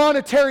the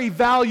monetary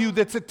value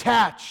that's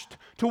attached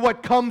to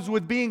what comes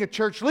with being a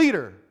church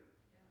leader.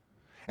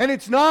 And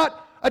it's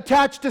not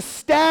attached to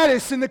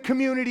status in the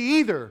community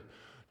either.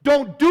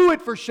 Don't do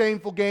it for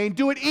shameful gain.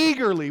 Do it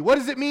eagerly. What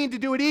does it mean to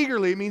do it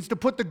eagerly? It means to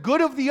put the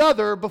good of the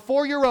other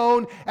before your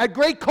own at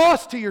great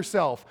cost to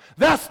yourself.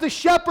 That's the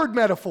shepherd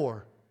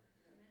metaphor.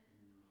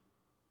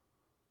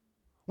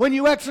 When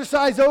you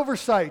exercise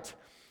oversight,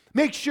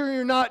 make sure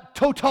you're not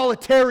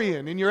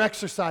totalitarian in your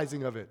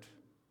exercising of it.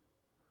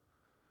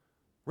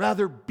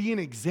 Rather, be an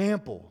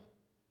example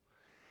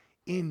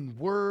in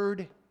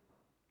word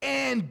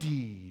and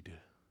deed,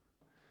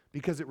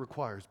 because it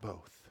requires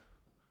both.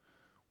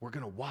 We're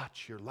going to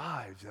watch your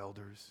lives,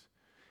 elders.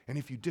 And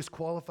if you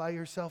disqualify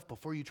yourself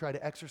before you try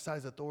to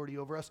exercise authority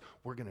over us,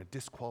 we're going to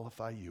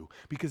disqualify you.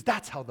 Because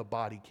that's how the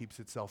body keeps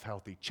itself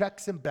healthy.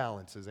 Checks and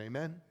balances,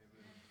 amen?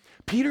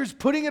 Peter's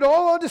putting it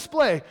all on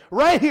display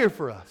right here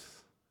for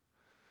us.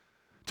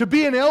 To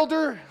be an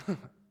elder,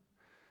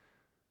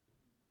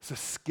 It's a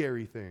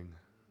scary thing.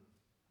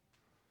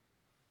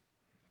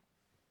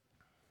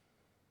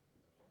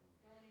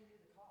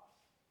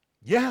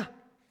 Yeah,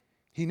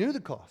 he knew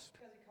the cost.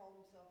 Because he called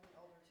himself an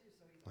elder too,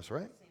 so he That's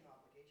right. the same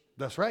obligation.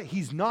 That's right.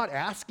 He's not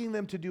asking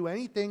them to do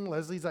anything.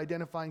 Leslie's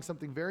identifying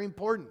something very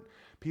important.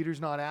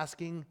 Peter's not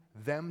asking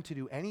them to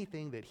do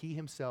anything that he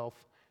himself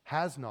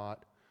has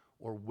not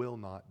or will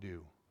not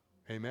do.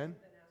 Amen?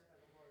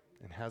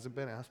 And hasn't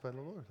been asked by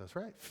the Lord. That's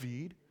right.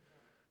 Feed,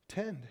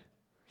 tend.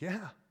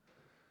 Yeah.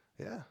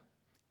 Yeah.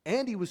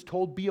 And he was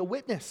told, be a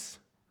witness.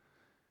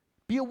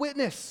 Be a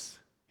witness.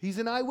 He's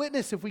an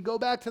eyewitness. If we go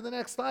back to the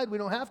next slide, we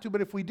don't have to,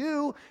 but if we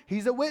do,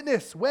 he's a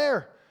witness.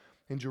 Where?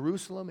 In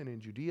Jerusalem and in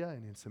Judea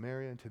and in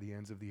Samaria and to the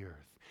ends of the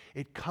earth.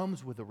 It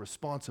comes with a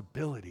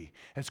responsibility.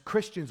 As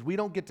Christians, we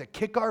don't get to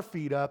kick our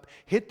feet up,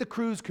 hit the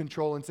cruise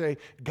control and say,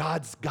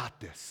 God's got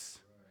this.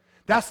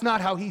 That's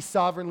not how he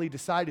sovereignly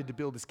decided to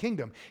build his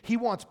kingdom. He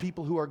wants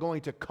people who are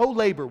going to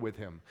co-labor with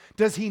him.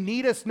 Does he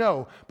need us?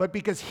 No. But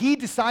because he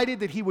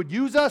decided that he would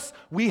use us,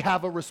 we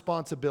have a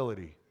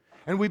responsibility.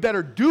 And we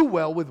better do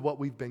well with what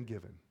we've been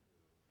given.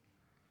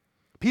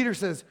 Peter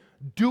says,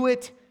 do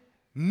it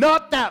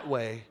not that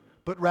way,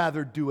 but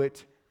rather do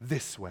it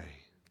this way.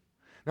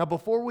 Now,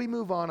 before we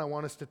move on, I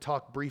want us to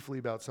talk briefly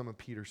about some of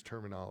Peter's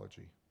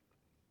terminology.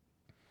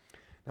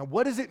 Now,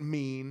 what does it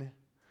mean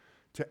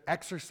to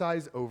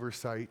exercise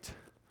oversight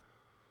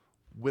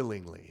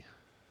willingly?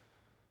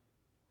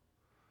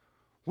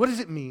 What does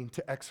it mean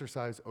to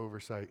exercise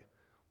oversight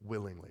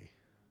willingly?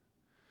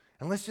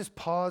 And let's just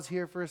pause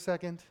here for a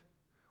second.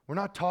 We're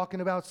not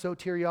talking about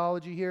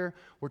soteriology here.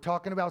 We're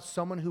talking about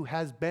someone who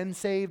has been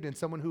saved and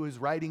someone who is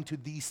writing to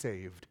the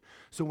saved.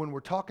 So when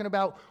we're talking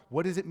about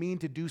what does it mean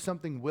to do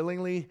something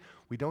willingly,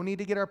 we don't need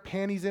to get our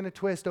panties in a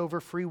twist over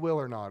free will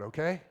or not,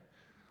 okay?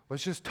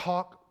 Let's just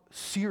talk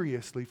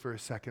seriously for a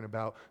second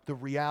about the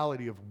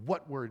reality of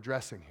what we're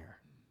addressing here.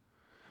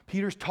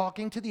 Peter's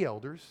talking to the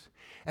elders,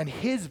 and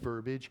his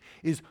verbiage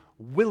is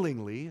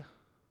willingly,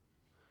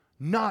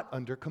 not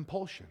under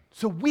compulsion.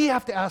 So we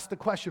have to ask the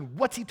question,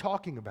 what's he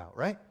talking about,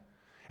 right?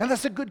 And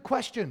that's a good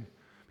question,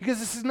 because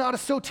this is not a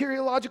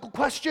soteriological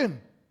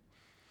question.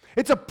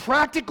 It's a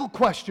practical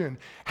question.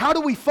 How do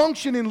we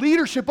function in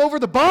leadership over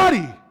the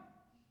body?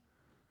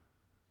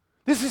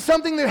 This is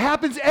something that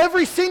happens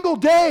every single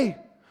day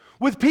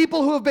with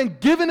people who have been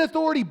given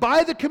authority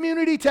by the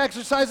community to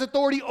exercise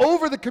authority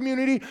over the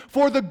community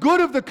for the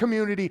good of the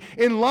community,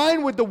 in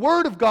line with the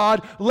Word of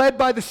God, led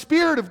by the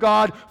Spirit of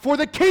God for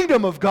the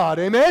kingdom of God.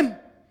 Amen?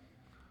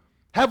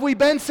 Have we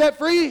been set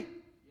free? Yes.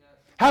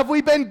 Have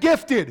we been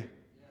gifted? Yes.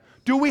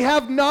 Do we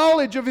have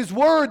knowledge of His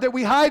Word that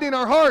we hide in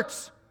our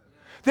hearts? Yes.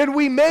 That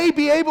we may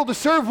be able to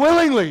serve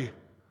willingly.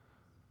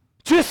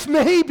 Just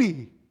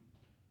maybe.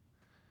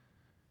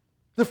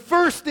 The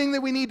first thing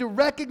that we need to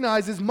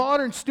recognize as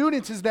modern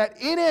students is that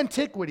in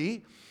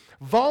antiquity,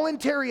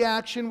 voluntary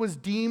action was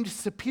deemed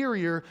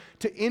superior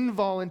to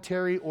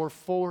involuntary or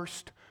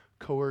forced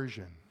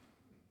coercion.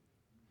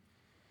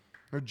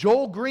 Now,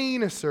 Joel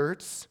Green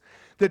asserts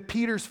that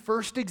Peter's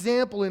first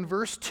example in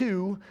verse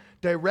 2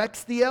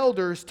 directs the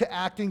elders to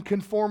act in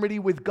conformity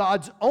with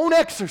God's own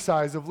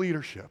exercise of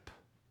leadership.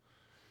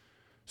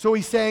 So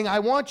he's saying, I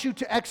want you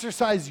to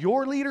exercise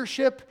your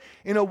leadership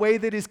in a way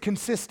that is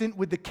consistent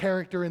with the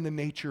character and the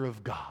nature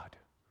of God.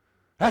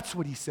 That's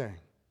what he's saying.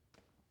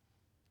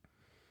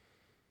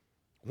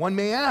 One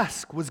may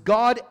ask, was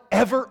God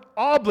ever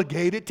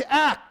obligated to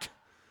act?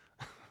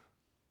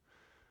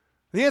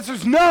 The answer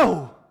is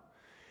no.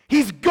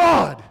 He's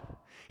God.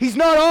 He's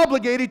not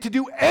obligated to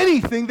do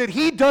anything that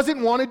he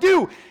doesn't want to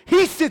do.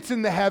 He sits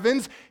in the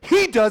heavens.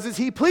 He does as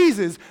he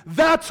pleases.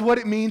 That's what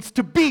it means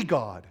to be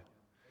God.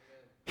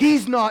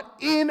 He's not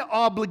in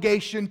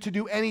obligation to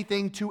do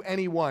anything to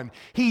anyone.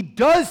 He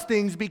does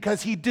things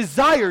because he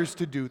desires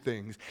to do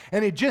things.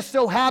 And it just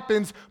so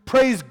happens,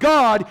 praise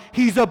God,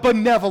 he's a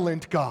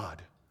benevolent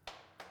God.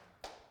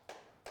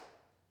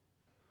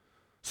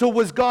 So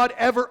was God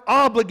ever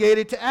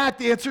obligated to act?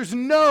 The answer is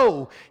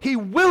no. He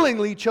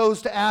willingly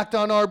chose to act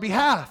on our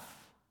behalf.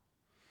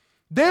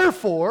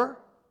 Therefore,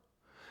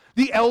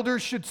 the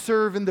elders should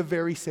serve in the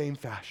very same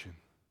fashion.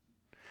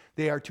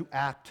 They are to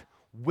act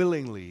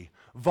willingly,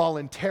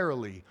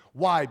 voluntarily.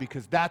 Why?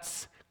 Because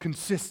that's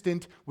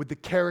consistent with the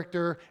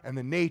character and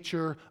the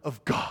nature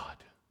of God.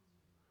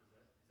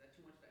 Is that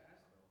too much to ask,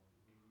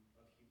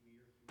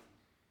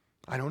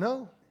 though? I don't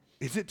know.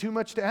 Is it too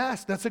much to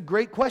ask? That's a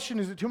great question.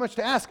 Is it too much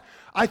to ask?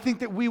 I think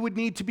that we would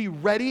need to be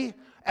ready,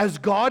 as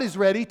God is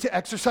ready, to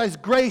exercise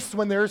grace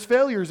when there's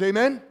failures.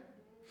 Amen?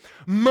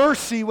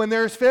 Mercy when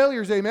there's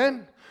failures.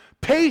 Amen?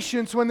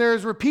 Patience when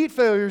there's repeat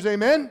failures.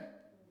 Amen?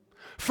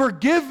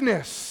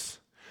 Forgiveness.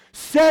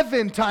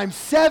 7 times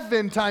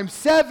 7 times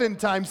 7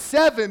 times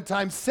 7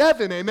 times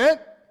 7. Amen?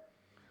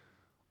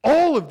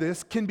 All of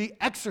this can be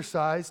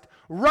exercised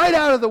right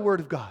out of the Word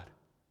of God.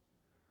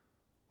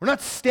 We're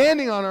not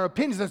standing on our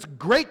opinions. That's a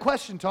great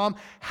question, Tom.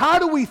 How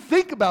do we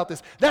think about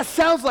this? That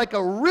sounds like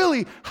a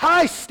really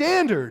high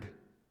standard.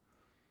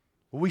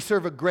 Well, we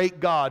serve a great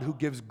God who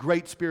gives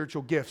great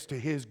spiritual gifts to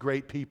His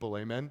great people.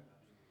 Amen?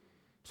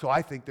 So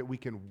I think that we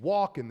can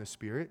walk in the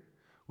Spirit,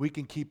 we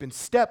can keep in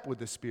step with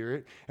the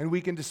Spirit, and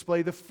we can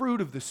display the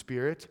fruit of the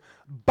Spirit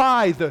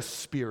by the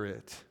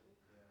Spirit,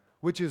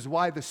 which is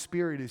why the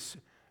Spirit is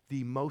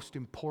the most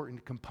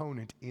important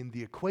component in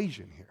the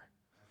equation here.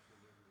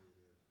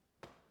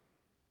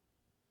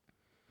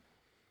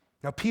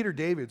 Now, Peter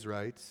Davids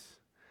writes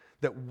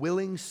that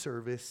willing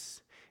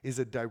service is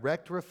a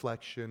direct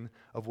reflection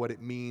of what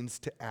it means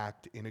to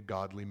act in a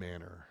godly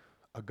manner,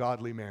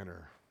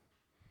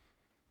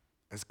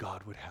 as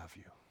God would have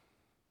you.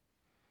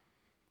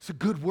 It's a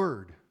good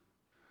word.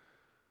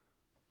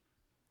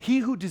 He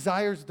who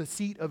desires the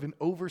seat of an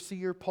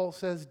overseer, Paul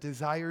says,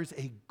 desires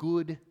a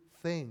good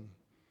thing.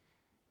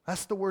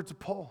 That's the words of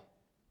Paul.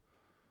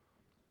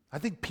 I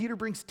think Peter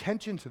brings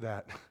tension to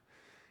that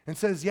and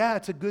says, yeah,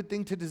 it's a good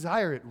thing to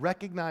desire it.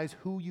 Recognize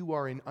who you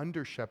are an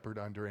under-shepherd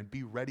under and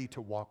be ready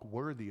to walk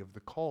worthy of the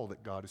call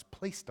that God has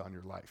placed on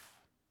your life.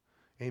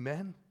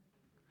 Amen?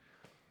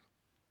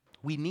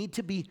 We need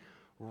to be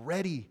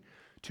ready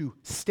to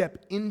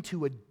step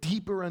into a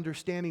deeper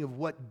understanding of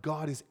what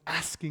God is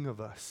asking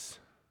of us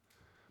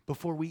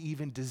before we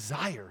even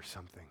desire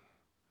something.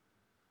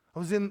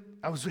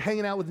 I was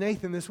hanging out with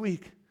Nathan this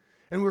week,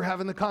 and we were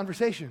having the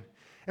conversation,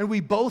 and we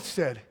both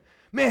said,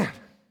 man,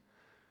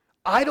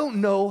 I don't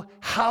know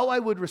how I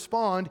would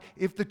respond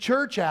if the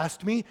church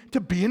asked me to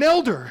be an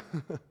elder.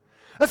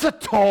 That's a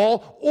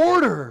tall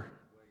order.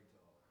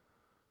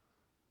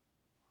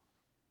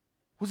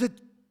 Was it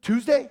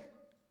Tuesday?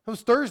 It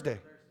was Thursday.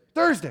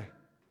 Thursday.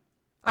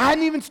 I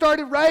hadn't even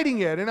started writing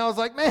yet, and I was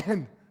like,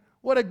 man,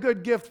 what a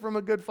good gift from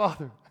a good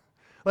father.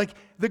 Like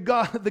the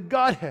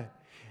Godhead,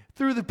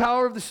 through the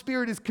power of the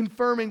Spirit, is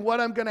confirming what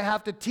I'm going to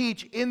have to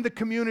teach in the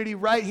community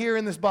right here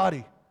in this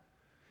body.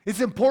 It's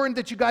important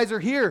that you guys are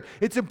here.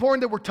 It's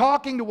important that we're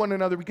talking to one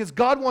another because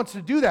God wants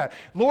to do that.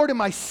 Lord,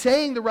 am I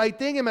saying the right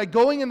thing? Am I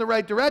going in the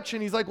right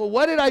direction? He's like, well,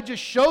 what did I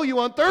just show you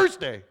on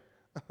Thursday?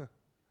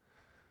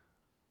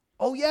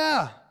 Oh,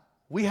 yeah,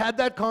 we had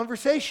that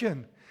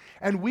conversation.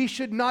 And we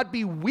should not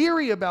be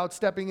weary about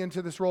stepping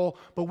into this role,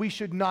 but we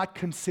should not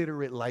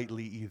consider it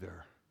lightly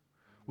either.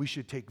 We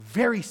should take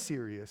very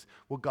serious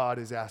what God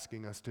is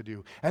asking us to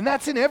do. And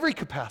that's in every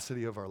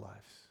capacity of our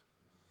lives.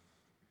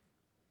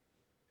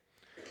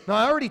 Now,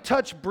 I already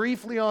touched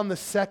briefly on the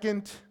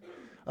second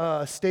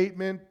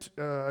statement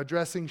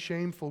addressing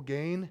shameful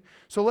gain.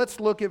 So let's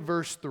look at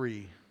verse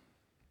 3.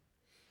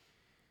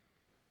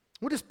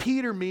 What does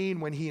Peter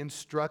mean when he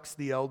instructs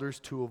the elders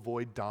to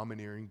avoid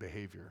domineering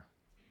behavior?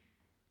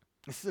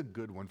 This is a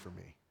good one for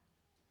me.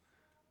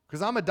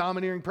 Because I'm a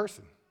domineering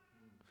person.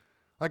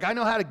 Like, I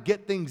know how to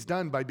get things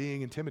done by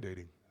being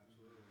intimidating.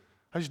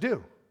 I just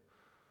do.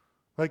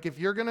 Like, if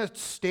you're going to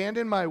stand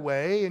in my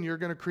way and you're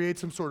going to create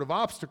some sort of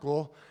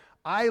obstacle,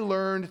 I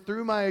learned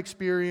through my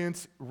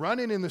experience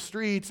running in the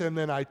streets, and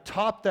then I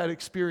topped that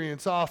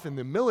experience off in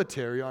the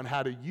military on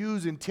how to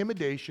use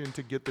intimidation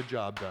to get the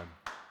job done.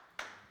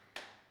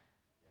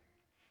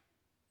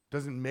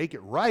 Doesn't make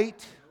it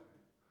right.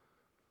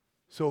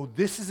 So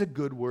this is a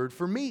good word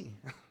for me.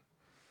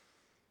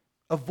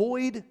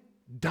 Avoid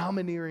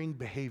domineering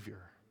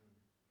behavior.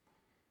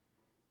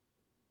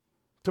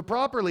 To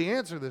properly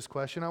answer this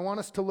question, I want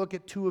us to look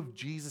at two of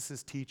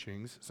Jesus'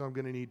 teachings, so I'm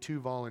going to need two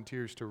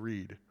volunteers to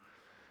read.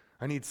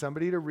 I need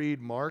somebody to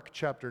read Mark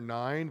chapter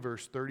 9,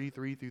 verse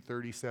 33 through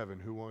 37.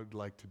 Who would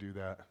like to do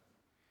that?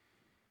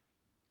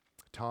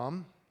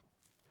 Tom?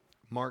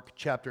 Mark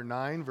chapter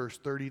 9, verse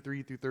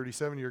 33 through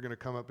 37. You're going to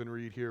come up and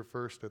read here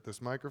first at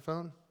this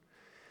microphone.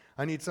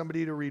 I need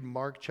somebody to read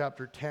Mark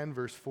chapter 10,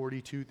 verse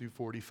 42 through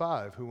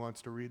 45. Who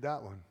wants to read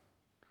that one?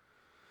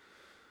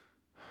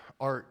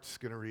 Art's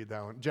going to read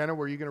that one. Jenna,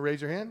 were you going to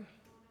raise your hand?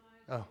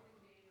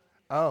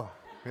 Oh,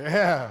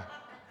 yeah.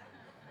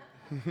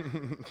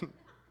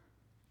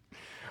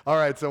 All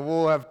right, so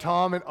we'll have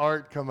Tom and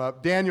Art come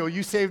up. Daniel,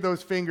 you saved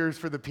those fingers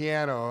for the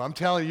piano. I'm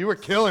telling you, you were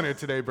killing it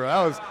today,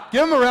 bro.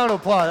 Give him a round of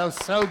applause. That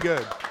was so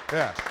good.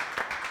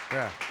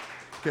 Yeah.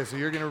 Okay, so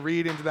you're going to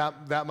read into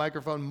that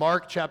microphone.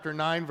 Mark chapter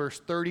 9, verse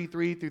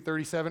 33 through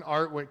 37.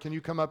 Art, can you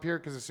come up here?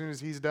 Because as soon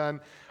as he's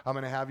done, I'm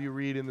going to have you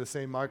read in the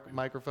same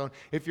microphone.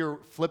 If you're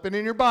flipping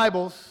in your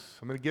Bibles,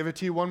 I'm going to give it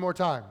to you one more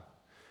time.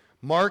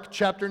 Mark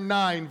chapter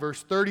 9,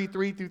 verse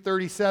 33 through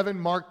 37.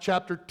 Mark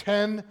chapter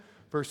 10,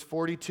 verse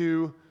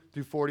 42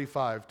 through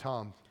 45.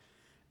 Tom.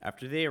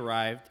 After they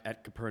arrived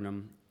at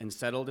Capernaum and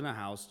settled in a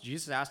house,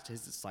 Jesus asked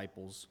his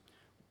disciples,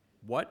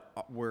 "What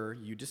were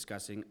you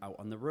discussing out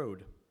on the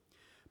road?"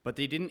 But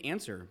they didn't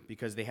answer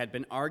because they had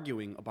been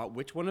arguing about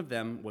which one of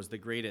them was the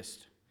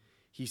greatest.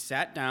 He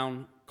sat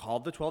down,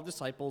 called the 12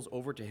 disciples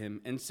over to him,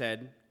 and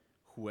said,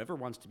 "Whoever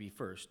wants to be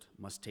first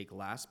must take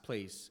last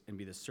place and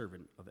be the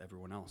servant of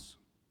everyone else."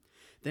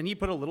 Then he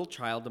put a little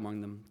child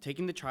among them.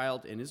 Taking the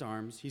child in his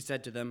arms, he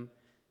said to them,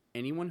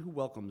 "Anyone who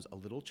welcomes a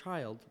little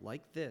child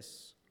like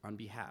this on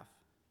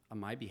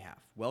my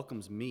behalf,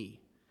 welcomes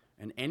me.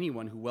 And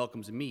anyone who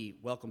welcomes me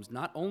welcomes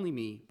not only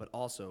me, but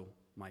also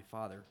my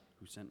Father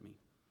who sent me."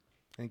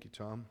 Thank you,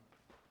 Tom.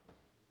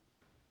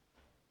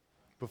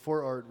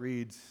 Before Art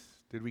reads,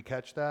 did we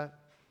catch that?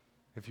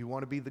 if you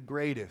want to be the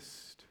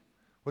greatest,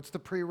 what's the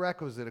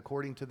prerequisite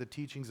according to the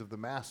teachings of the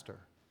Master?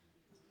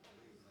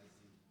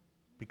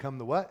 Become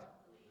the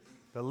what?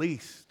 The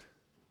least.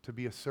 To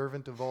be a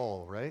servant of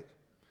all, right?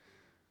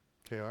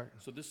 Okay, Art.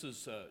 So this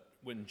is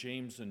when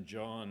James and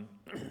John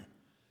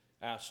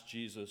asked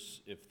Jesus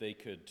if they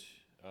could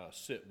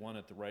sit one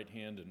at the right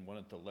hand and one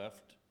at the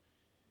left,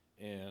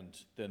 and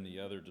then the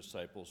other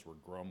disciples were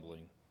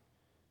grumbling.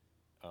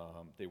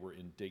 They were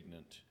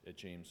indignant at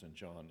James and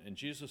John. And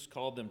Jesus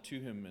called them to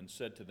him and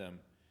said to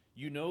them,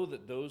 "You know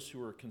that those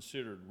who are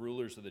considered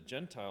rulers of the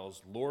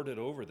Gentiles lord it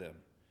over them,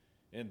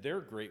 and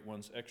their great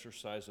ones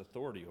exercise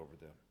authority over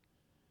them.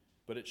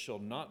 But it shall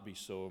not be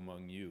so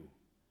among you.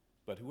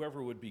 But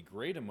whoever would be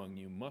great among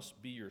you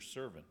must be your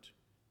servant,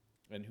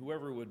 and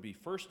whoever would be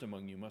first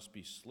among you must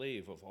be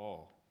slave of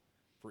all.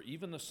 For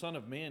even the Son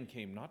of Man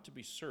came not to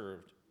be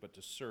served, but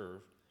to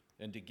serve,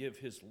 and to give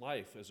his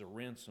life as a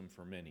ransom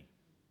for many."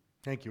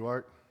 Thank you,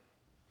 Art.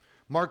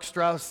 Mark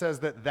Strauss says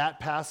that that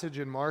passage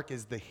in Mark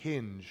is the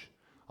hinge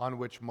on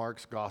which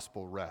Mark's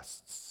gospel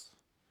rests.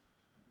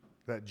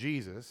 That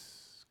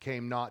Jesus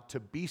came not to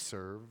be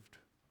served,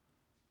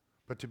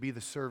 but to be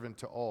the servant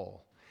to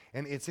all.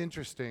 And it's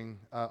interesting,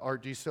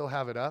 Art, do you still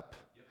have it up?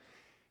 Yep.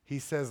 He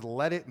says,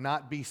 "Let it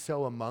not be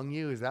so among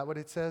you." Is that what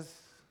it says?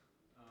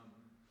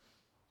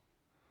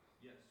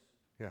 Yes.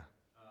 Yeah.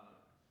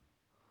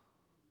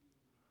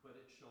 But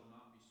it shall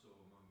not be so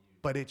among you.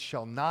 But it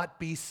shall not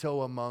be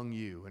so among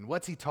you. And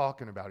what's he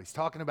talking about? He's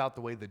talking about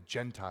the way the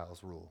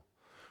Gentiles rule.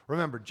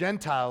 Remember,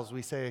 Gentiles,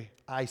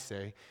 I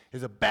say,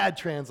 is a bad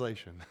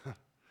translation.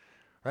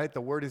 Right?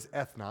 The word is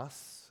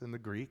ethnos in the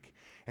Greek,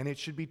 and it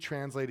should be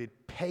translated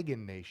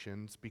pagan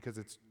nations because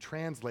it's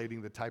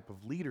translating the type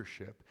of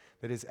leadership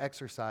that is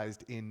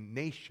exercised in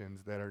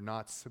nations that are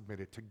not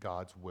submitted to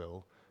God's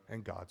will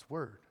and God's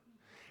word.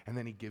 And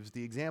then he gives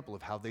the example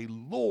of how they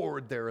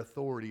lord their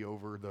authority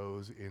over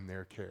those in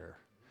their care.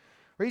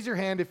 Raise your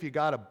hand if you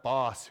got a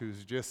boss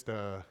who's just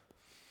a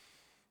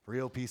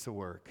real piece of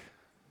work.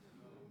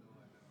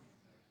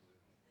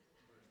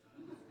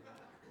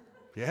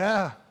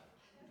 Yeah.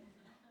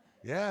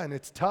 Yeah, and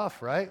it's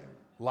tough, right?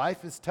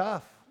 Life is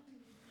tough.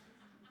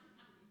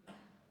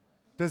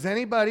 Does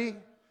anybody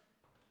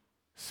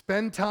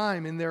spend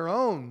time in their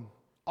own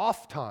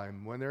off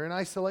time when they're in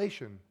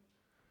isolation,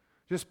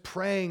 just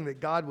praying that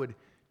God would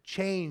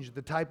change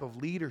the type of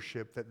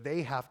leadership that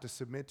they have to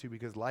submit to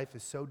because life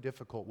is so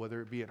difficult,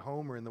 whether it be at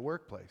home or in the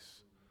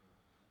workplace?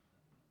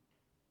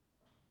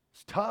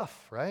 It's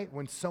tough, right?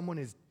 When someone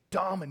is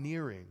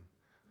domineering.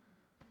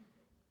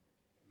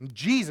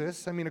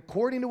 Jesus,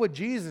 according to what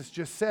Jesus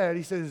just said,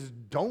 he says,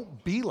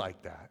 don't be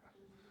like that.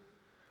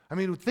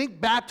 Think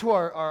back to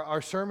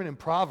our sermon in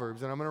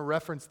Proverbs, and I'm going to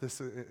reference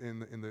this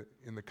in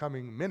the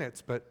coming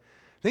minutes, but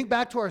think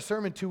back to our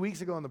sermon 2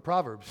 weeks ago in the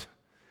Proverbs.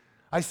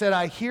 I said,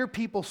 I hear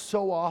people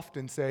so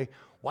often say,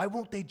 why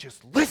won't they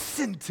just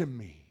listen to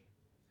me?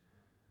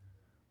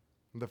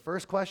 And the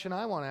first question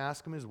I want to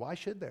ask them is, why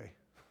should they?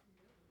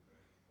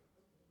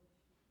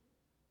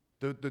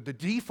 The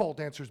default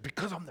answer is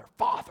because I'm their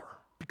father,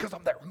 because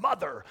I'm their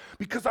mother,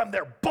 because I'm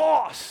their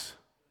boss.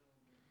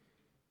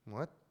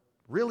 Well, that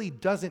really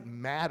doesn't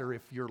matter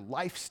if your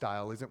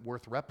lifestyle isn't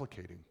worth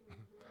replicating.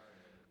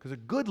 Because a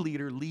good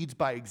leader leads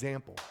by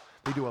example.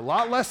 They do a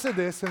lot less of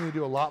this and they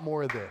do a lot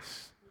more of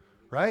this.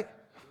 Right?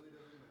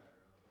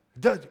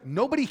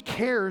 Nobody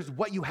cares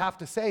what you have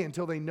to say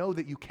until they know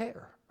that you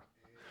care.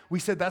 We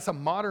said that's a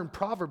modern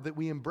proverb that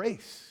we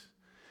embrace.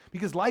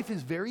 Because life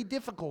is very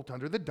difficult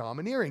under the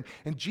domineering.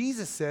 And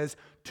Jesus says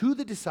to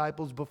the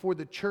disciples before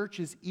the church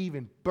is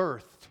even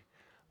birthed,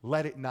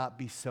 let it not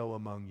be so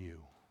among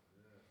you.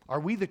 Are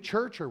we the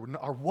church or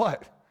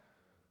what?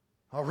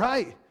 All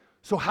right.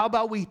 So how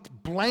about we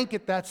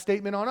blanket that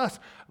statement on us?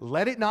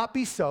 Let it not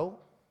be so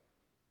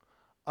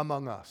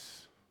among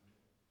us.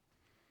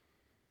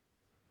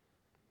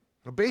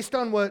 Now, based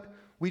on what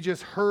we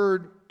just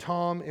heard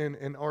Tom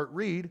and Art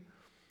read,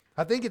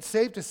 I think it's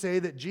safe to say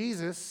that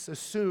Jesus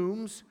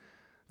assumes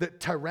that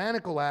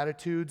tyrannical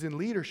attitudes in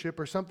leadership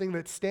are something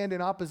that stand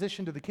in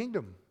opposition to the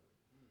kingdom.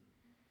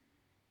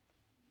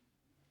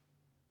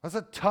 That's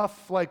a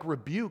tough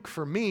rebuke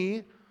for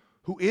me,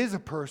 who is a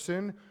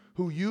person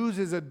who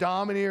uses a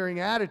domineering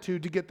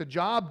attitude to get the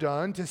job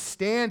done, to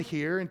stand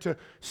here and to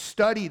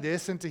study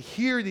this and to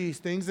hear these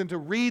things and to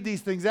read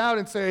these things out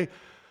and say,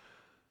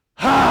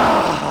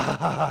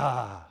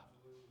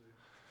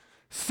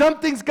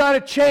 something's got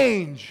to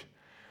change.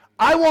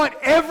 I want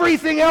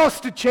everything else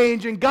to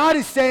change, and God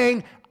is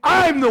saying,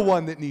 I'm the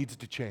one that needs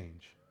to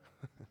change.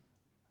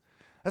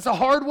 That's a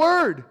hard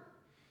word.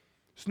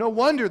 It's no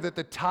wonder that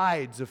the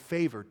tides of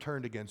favor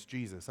turned against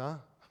Jesus, huh?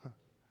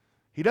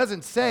 He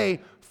doesn't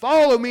say,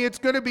 follow me, it's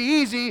going to be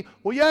easy.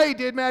 Well, yeah, he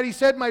did, Matt. He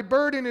said, my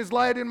burden is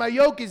light and my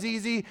yoke is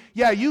easy.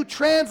 Yeah, you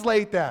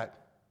translate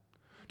that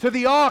to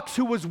the ox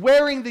who was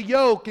wearing the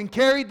yoke and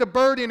carried the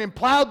burden and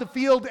plowed the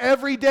field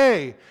every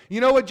day.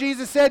 You know what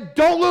Jesus said?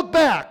 Don't look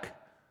back.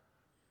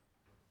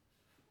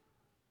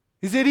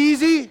 Is it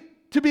easy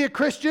to be a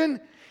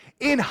Christian?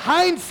 In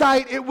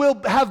hindsight, it will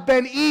have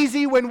been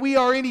easy when we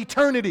are in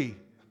eternity.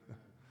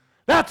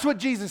 That's what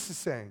Jesus is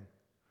saying.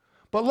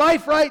 But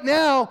life right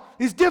now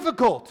is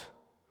difficult.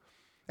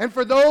 And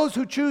for those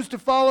who choose to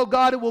follow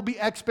God, it will be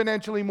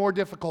exponentially more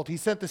difficult. He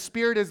sent the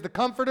Spirit as the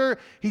comforter.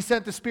 He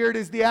sent the Spirit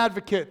as the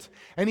advocate.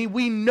 And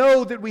we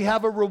know that we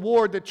have a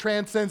reward that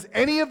transcends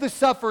any of the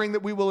suffering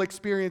that we will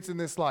experience in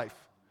this life.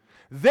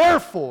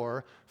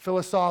 Therefore,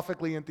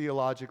 philosophically and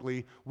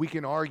theologically, we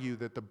can argue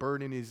that the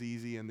burden is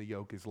easy and the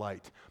yoke is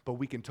light. But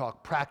we can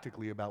talk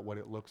practically about what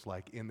it looks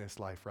like in this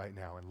life right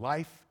now. And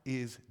life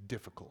is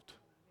difficult.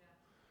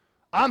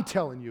 I'm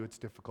telling you it's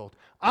difficult.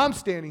 I'm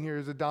standing here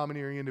as a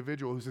domineering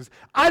individual who says,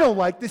 I don't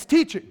like this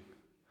teaching.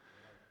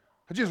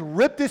 I just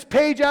rip this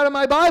page out of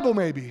my Bible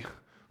maybe.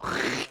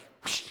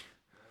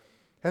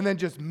 And then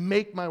just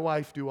make my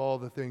wife do all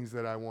the things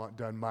that I want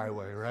done my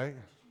way, right?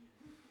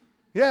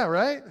 Yeah,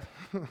 right?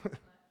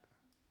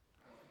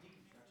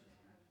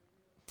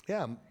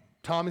 Yeah,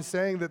 Tom is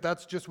saying that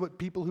that's just what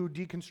people who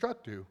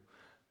deconstruct do.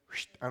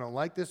 I don't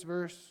like this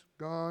verse,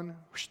 gone.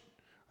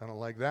 I don't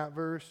like that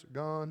verse,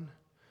 gone.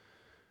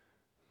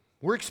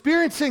 We're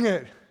experiencing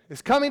it.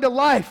 It's coming to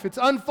life. It's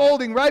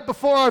unfolding right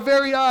before our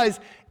very eyes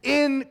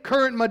in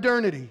current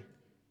modernity.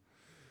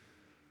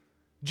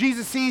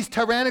 Jesus sees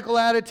tyrannical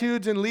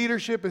attitudes and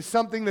leadership as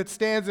something that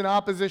stands in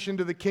opposition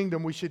to the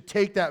kingdom. We should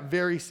take that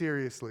very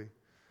seriously.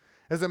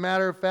 As a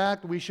matter of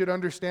fact, we should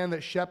understand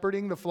that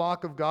shepherding the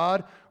flock of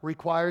God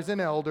requires an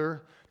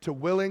elder to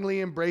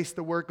willingly embrace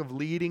the work of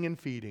leading and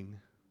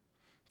feeding,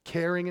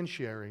 caring and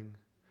sharing,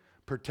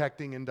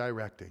 protecting and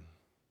directing.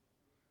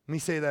 Let me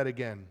say that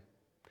again.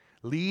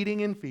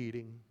 Leading and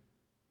feeding,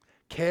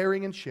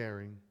 caring and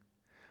sharing,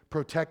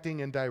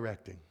 protecting and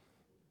directing.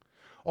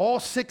 All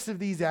 6 of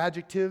these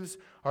adjectives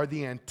are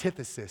the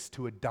antithesis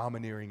to a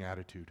domineering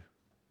attitude.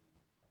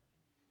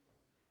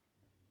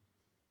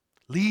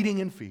 Leading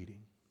and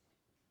feeding,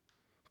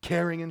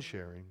 caring and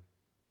sharing,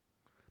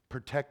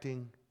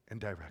 protecting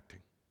and directing.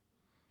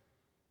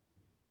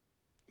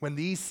 When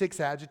these 6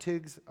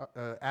 adjectives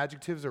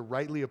are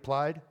rightly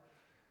applied,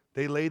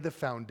 they lay the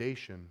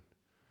foundation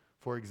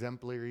for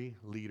exemplary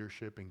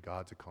leadership in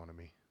God's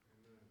economy.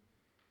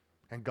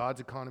 And God's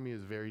economy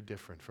is very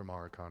different from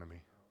our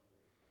economy.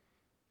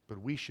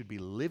 But we should be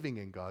living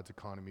in God's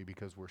economy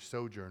because we're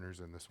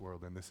sojourners in this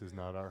world and this is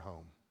not our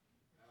home.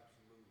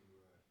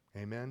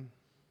 Amen?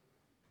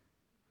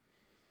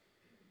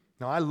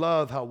 Now, I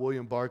love how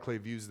William Barclay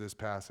views this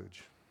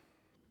passage.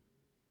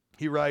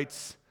 He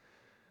writes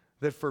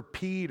that for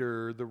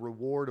Peter, the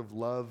reward of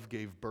love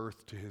gave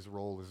birth to his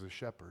role as a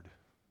shepherd.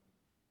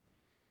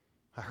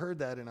 I heard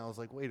that and I was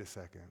like, wait a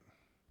second.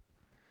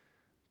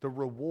 The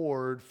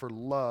reward for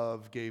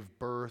love gave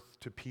birth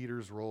to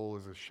Peter's role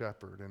as a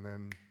shepherd, and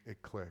then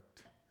it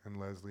clicked, and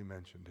Leslie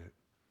mentioned it.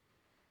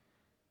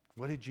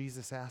 What did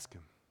Jesus ask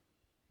him?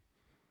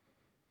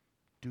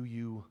 Do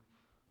you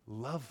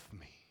love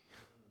me?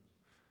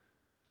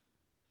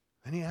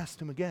 Then he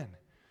asked him again,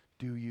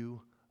 do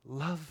you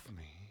love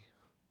me?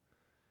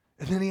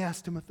 And then he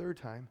asked him a third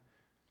time,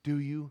 do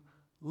you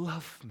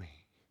love me?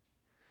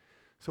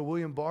 So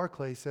William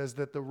Barclay says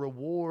that the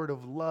reward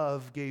of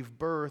love gave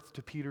birth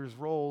to Peter's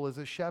role as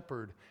a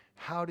shepherd.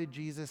 How did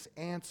Jesus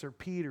answer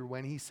Peter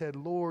when he said,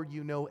 Lord,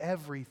 you know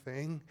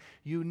everything.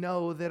 You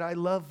know that I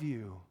love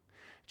you.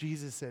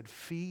 Jesus said,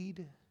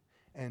 feed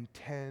and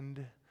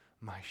tend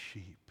my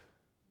sheep.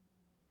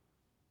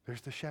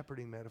 There's the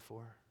shepherding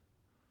metaphor.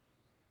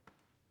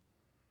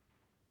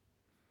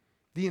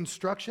 The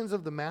instructions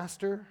of the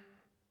master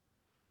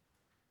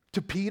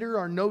to Peter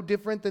are no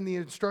different than the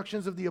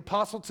instructions of the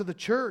apostle to the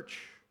church.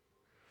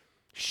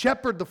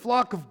 Shepherd the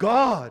flock of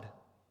God.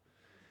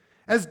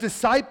 As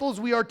disciples,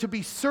 we are to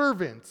be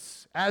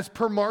servants, as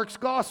per Mark's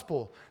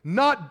gospel,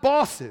 not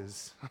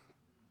bosses.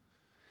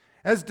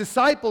 As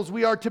disciples,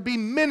 we are to be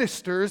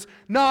ministers,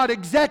 not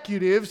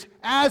executives,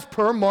 as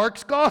per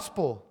Mark's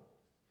gospel.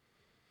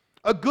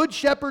 A good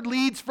shepherd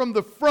leads from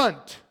the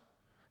front.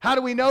 How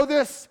do we know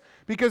this?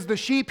 Because the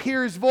sheep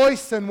hear his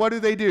voice, and what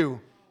do?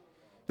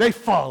 They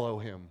follow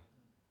him.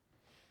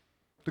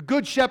 The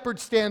good shepherd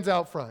stands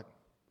out front.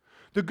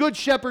 The good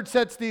shepherd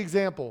sets the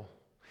example,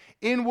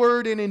 in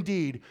word and in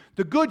deed.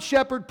 The good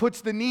shepherd puts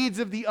the needs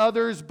of the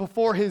others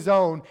before his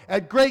own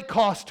at great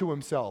cost to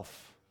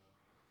himself.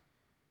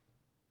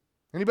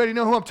 Anybody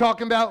know who I'm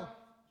talking about?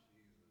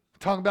 I'm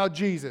talking about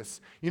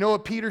Jesus. You know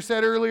what Peter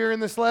said earlier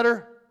in this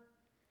letter?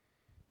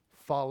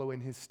 Follow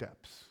in his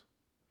steps.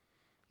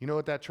 You know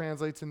what that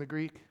translates in the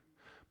Greek?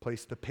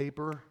 Place the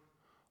paper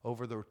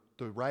over the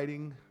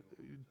writing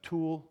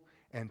tool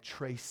and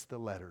trace the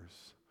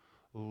letters.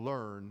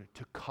 Learn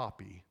to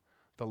copy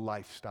the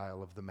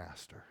lifestyle of the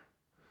master.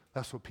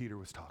 That's what Peter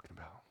was talking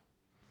about.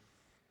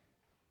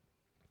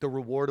 The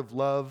reward of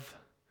love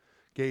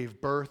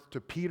gave birth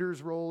to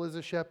Peter's role as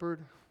a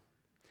shepherd.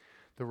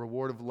 The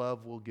reward of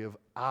love will give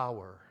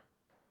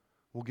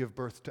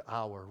birth to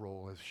our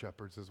role as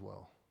shepherds as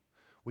well.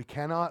 We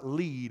cannot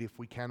lead if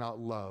we cannot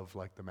love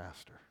like the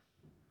master.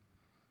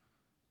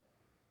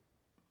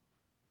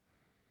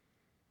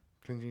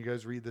 Can you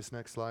guys read this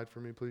next slide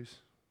for me, please?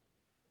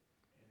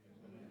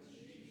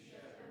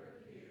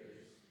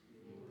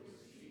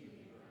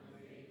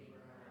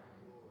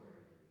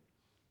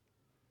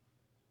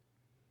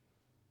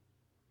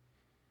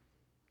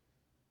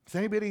 Is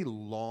anybody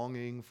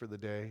longing for the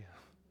day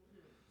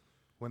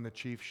when the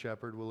chief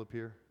shepherd will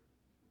appear?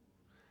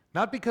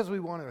 Not because we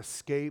want to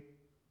escape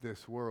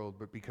this world,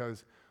 but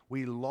because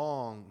we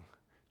long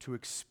to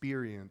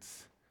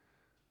experience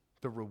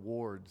the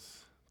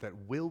rewards that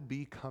will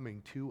be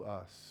coming to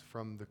us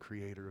from the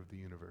Creator of the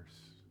universe.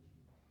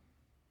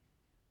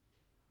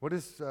 What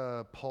does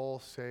Paul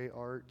say,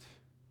 Art?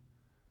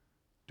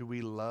 Do we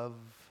love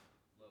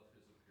his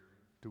appearing?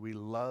 Do we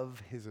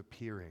love his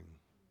appearing?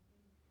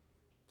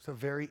 It's a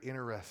very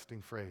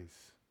interesting phrase.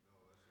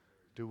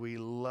 Do we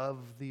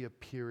love the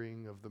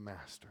appearing of the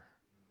Master?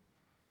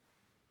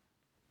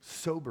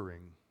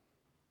 Sobering,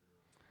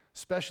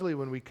 especially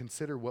when we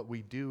consider what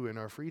we do in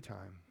our free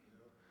time.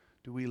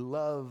 Do we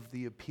love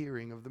the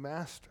appearing of the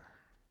Master?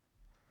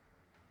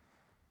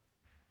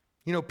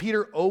 You know,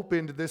 Peter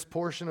opened this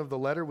portion of the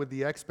letter with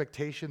the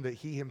expectation that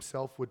he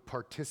himself would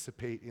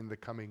participate in the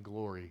coming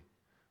glory.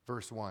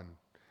 Verse 1,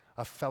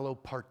 a fellow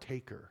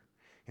partaker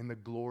in the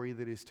glory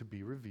that is to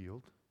be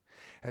revealed.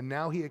 And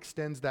now he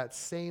extends that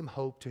same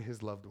hope to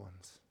his loved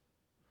ones.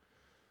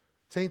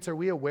 Saints, are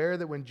we aware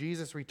that when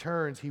Jesus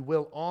returns, he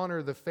will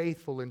honor the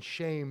faithful and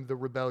shame the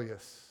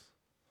rebellious?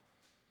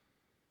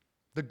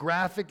 The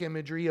graphic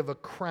imagery of a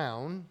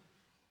crown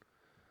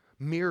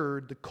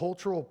mirrored the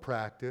cultural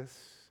practice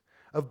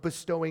of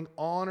bestowing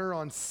honor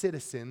on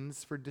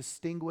citizens for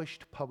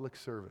distinguished public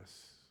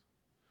service.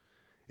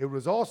 It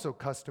was also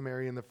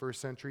customary in the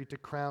first century to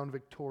crown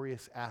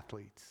victorious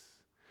athletes.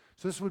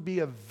 So this would be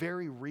a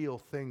very real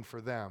thing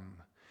for them.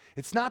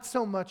 It's not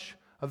so much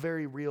a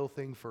very real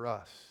thing for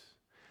us.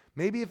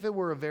 Maybe if it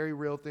were a very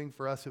real thing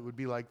for us, it would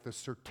be like the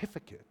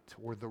certificate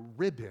or the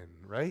ribbon,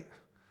 right?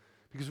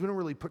 Because we don't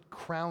really put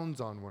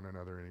crowns on one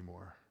another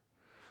anymore.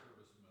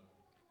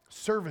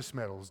 Service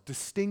medals,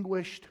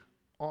 distinguished,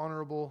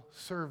 honorable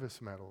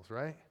service medals,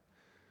 right?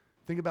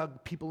 Think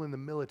about people in the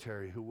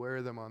military who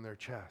wear them on their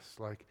chest.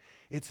 Like,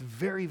 it's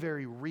very,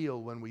 very real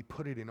when we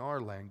put it in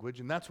our language,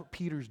 and that's what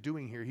Peter's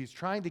doing here. He's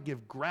trying to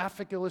give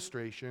graphic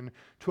illustration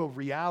to a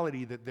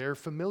reality that they're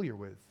familiar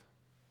with.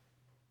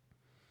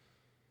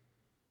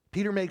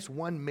 Peter makes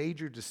one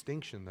major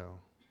distinction, though.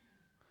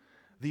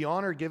 The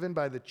honor given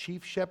by the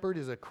chief shepherd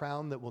is a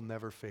crown that will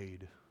never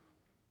fade.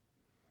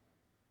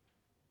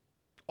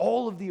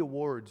 All of the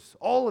awards,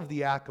 all of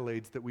the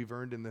accolades that we've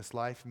earned in this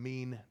life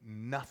mean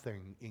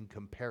nothing in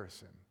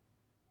comparison.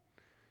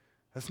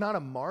 That's not a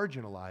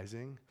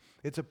marginalizing,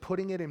 it's a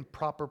putting it in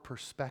proper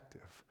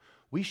perspective.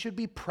 We should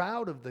be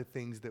proud of the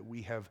things that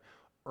we have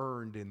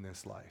earned in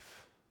this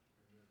life.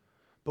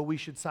 But we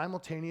should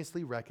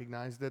simultaneously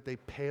recognize that they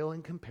pale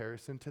in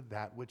comparison to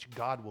that which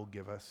God will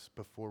give us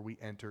before we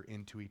enter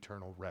into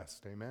eternal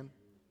rest. Amen?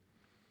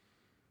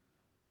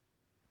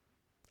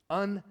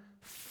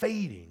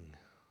 Unfading.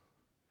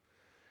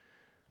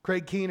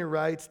 Craig Keener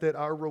writes that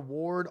our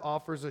reward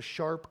offers a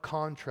sharp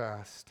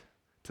contrast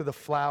to the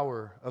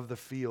flower of the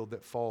field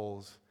that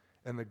falls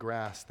and the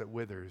grass that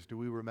withers. Do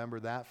we remember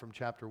that from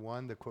chapter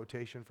 1, the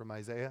quotation from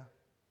Isaiah?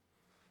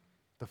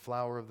 The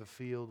flower of the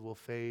field will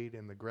fade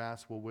and the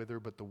grass will wither,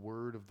 but the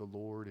word of the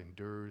Lord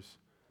endures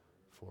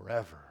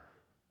forever.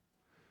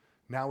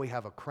 Now we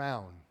have a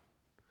crown.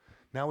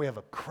 Now we have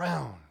a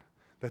crown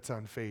that's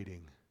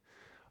unfading.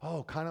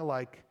 Oh, kind of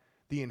like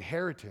the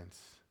inheritance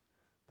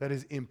that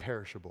is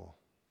imperishable.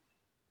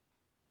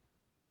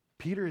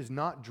 Peter is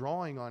not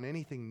drawing on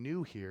anything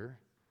new here.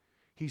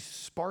 He's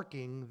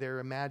sparking their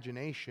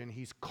imagination.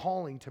 He's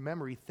calling to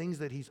memory things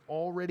that he's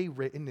already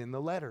written in the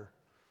letter.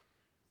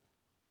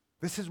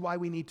 This is why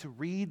we need to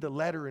read the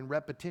letter in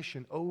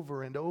repetition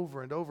over and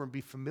over and over and be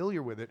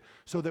familiar with it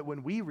so that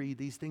when we read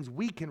these things,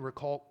 we can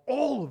recall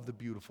all of the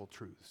beautiful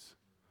truths.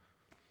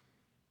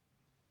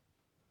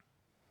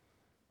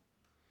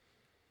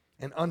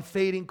 An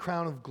unfading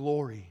crown of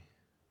glory.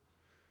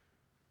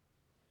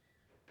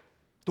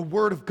 The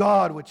Word of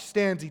God, which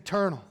stands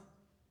eternal.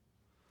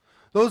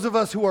 Those of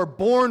us who are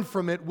born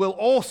from it will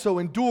also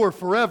endure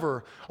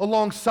forever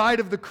alongside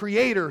of the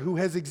Creator who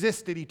has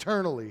existed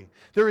eternally.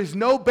 There is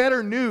no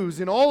better news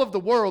in all of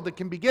the world that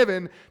can be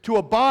given to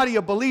a body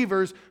of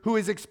believers who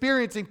is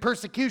experiencing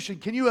persecution.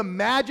 Can you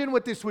imagine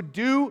what this would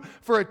do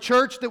for a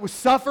church that was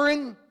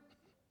suffering?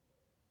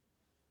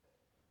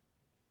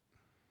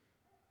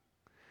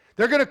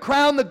 They're going to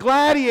crown the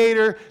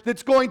gladiator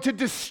that's going to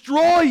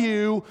destroy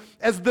you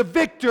as the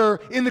victor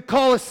in the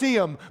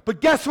Colosseum. But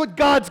guess what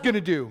God's going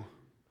to do?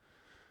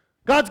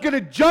 God's going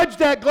to judge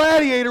that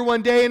gladiator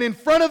one day, and in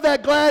front of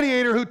that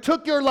gladiator who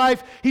took your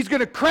life, he's going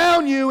to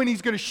crown you and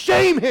he's going to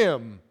shame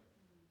him.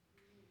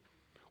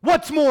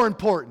 What's more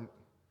important?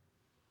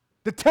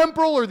 The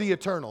temporal or the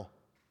eternal?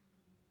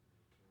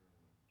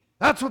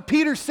 That's what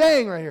Peter's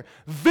saying right here.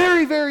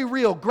 Very, very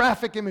real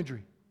graphic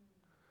imagery.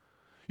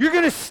 You're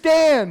going to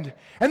stand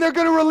and they're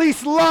going to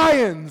release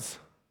lions.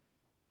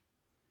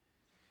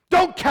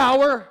 Don't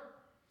cower.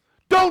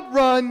 Don't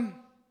run.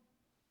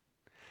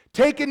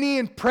 Take a knee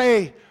and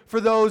pray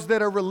for those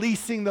that are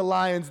releasing the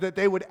lions, that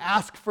they would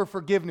ask for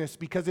forgiveness,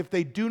 because if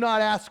they do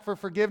not ask for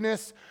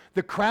forgiveness,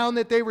 the crown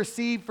that they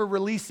receive for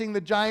releasing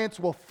the giants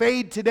will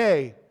fade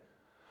today,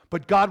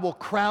 But God will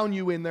crown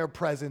you in their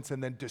presence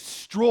and then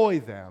destroy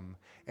them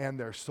and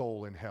their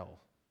soul in hell.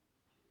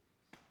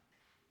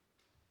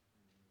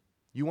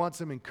 You want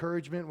some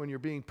encouragement when you're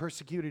being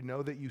persecuted?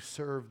 Know that you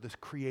serve the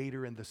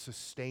creator and the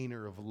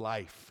sustainer of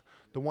life,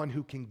 the one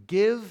who can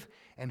give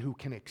and who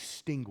can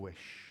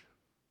extinguish.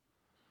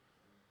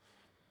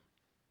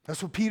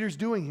 That's what Peter's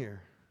doing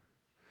here.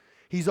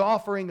 He's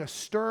offering a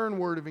stern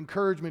word of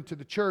encouragement to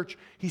the church.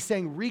 He's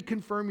saying,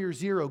 reconfirm your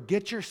zero.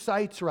 Get your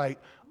sights right.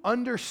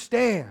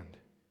 Understand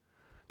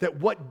that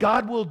what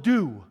God will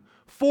do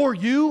for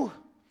you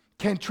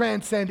can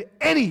transcend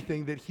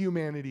anything that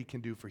humanity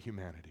can do for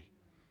humanity.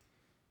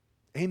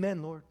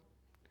 Amen, Lord.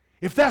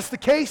 If that's the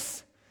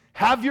case,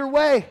 have your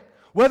way.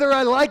 Whether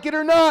I like it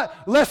or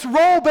not, let's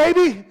roll,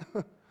 baby.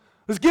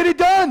 Let's get it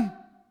done.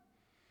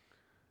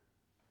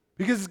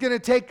 Because it's going to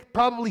take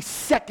probably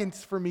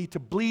seconds for me to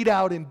bleed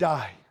out and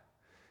die.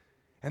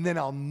 And then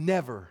I'll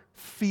never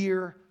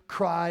fear,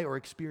 cry, or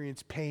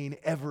experience pain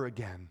ever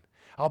again.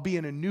 I'll be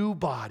in a new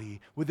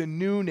body with a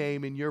new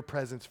name in your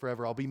presence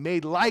forever. I'll be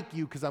made like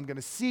you because I'm going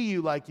to see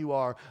you like you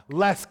are.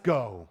 Let's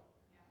go.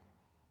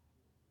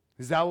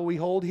 Is that what we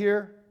hold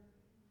here?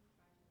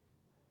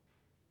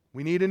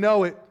 We need to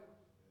know it.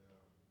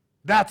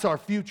 That's our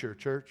future,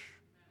 church.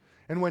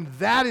 And when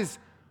that is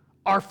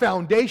our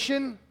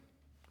foundation,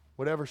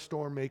 whatever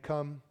storm may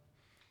come,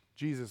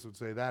 Jesus would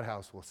say that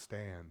house will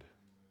stand.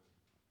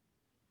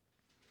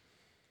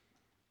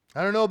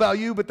 I don't know about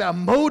you, but that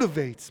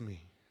motivates me.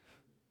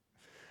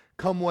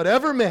 Come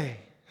whatever may.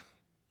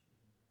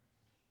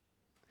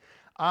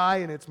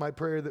 And it's my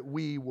prayer that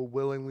we will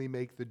willingly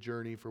make the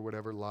journey for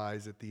whatever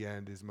lies at the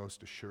end is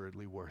most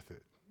assuredly worth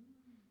it.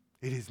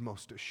 It is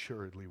most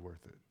assuredly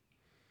worth it.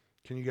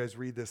 Can you guys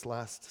read this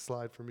last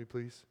slide for me,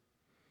 please?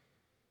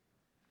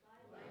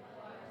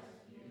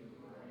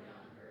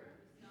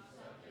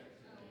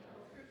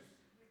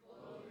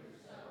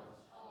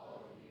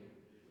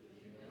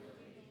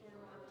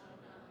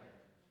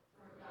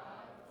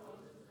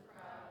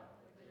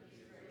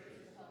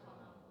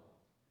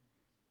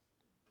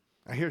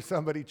 I hear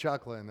somebody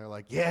chuckling. They're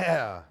like,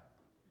 yeah,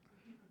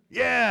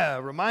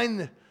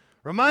 remind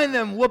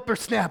them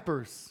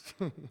whippersnappers.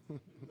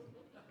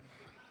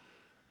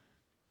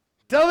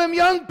 Tell them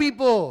young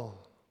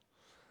people,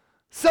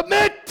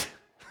 submit.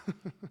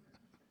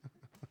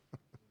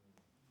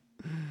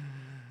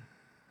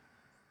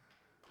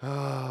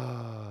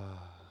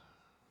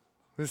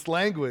 This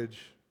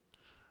language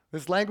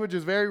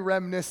is very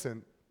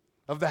reminiscent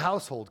of the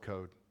household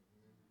code.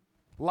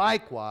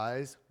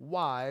 Likewise,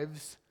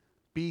 wives,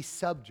 be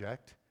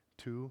subject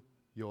to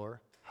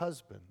your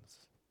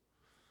husbands.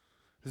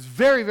 It's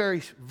very,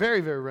 very,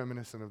 very, very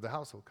reminiscent of the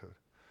household code.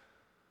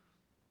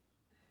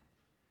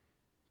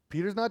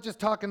 Peter's not just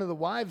talking to the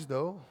wives,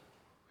 though.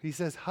 He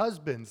says,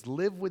 husbands,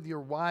 live with your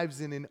wives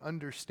in an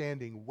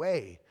understanding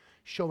way,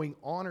 showing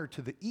honor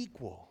to the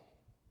equal.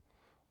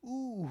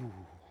 Ooh.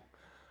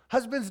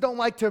 Husbands don't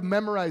like to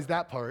memorize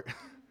that part.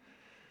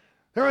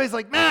 They're always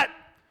like, Matt,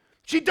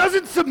 she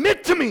doesn't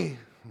submit to me.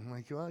 I'm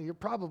like, well, you're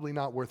probably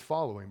not worth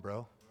following,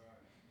 bro.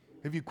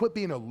 If you quit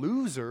being a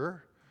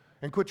loser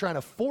and quit trying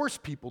to force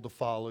people to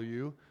follow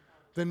you,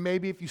 then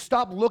maybe if you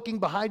stop looking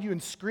behind you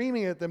and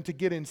screaming at them to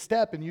get in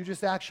step and you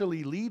just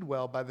actually lead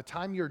well, by the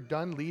time you're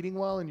done leading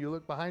well and you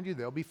look behind you,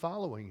 they'll be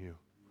following you.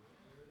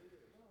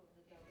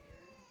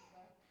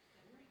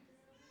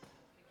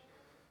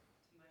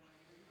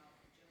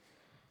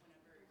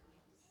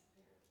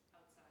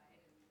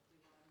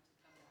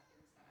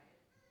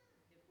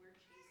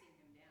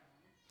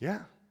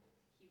 Yeah.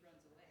 He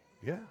runs away.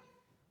 Yeah.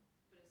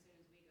 But as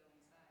soon as we go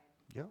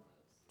inside, Yep.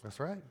 That's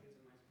right.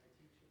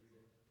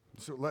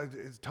 So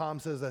Tom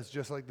says that's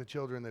just like the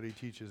children that he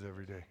teaches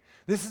every day.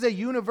 This is a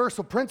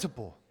universal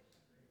principle.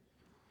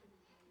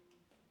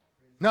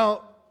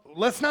 Now,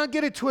 let's not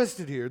get it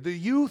twisted here. The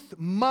youth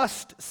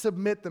must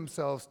submit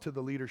themselves to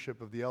the leadership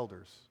of the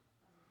elders.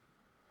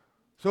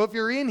 So if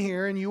you're in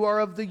here and you are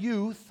of the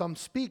youth, I'm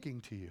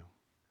speaking to you.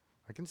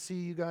 I can see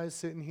you guys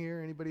sitting here.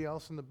 Anybody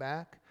else in the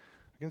back?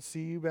 I can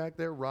see you back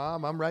there.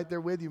 Rob, I'm right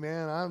there with you,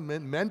 man.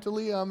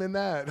 Mentally, I'm in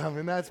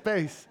that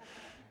space.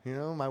 You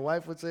know, my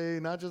wife would say,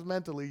 not just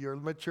mentally, your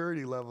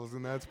maturity level's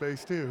in that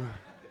space too.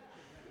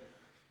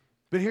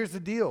 But here's the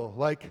deal.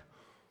 Like,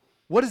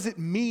 what does it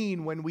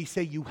mean when we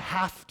say you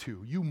have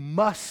to? You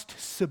must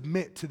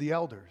submit to the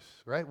elders,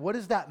 right? What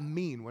does that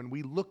mean when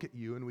we look at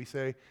you and we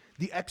say,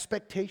 the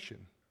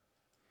expectation,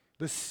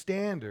 the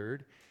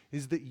standard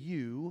is that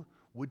you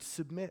would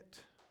submit?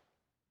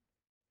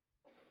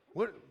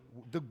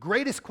 The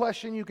greatest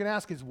question you can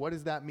ask is, what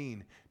does that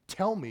mean?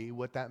 Tell me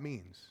what that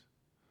means.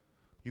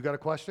 You got a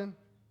question?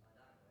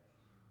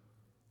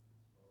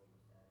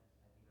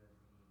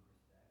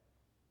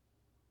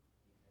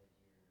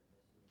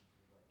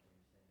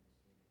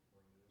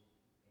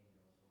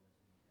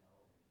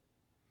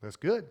 That's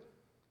good.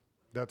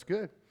 That's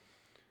good.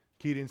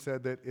 Keaton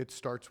said that it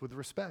starts with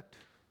respect.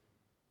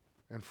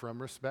 And from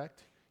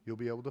respect, you'll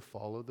be able to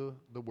follow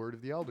the word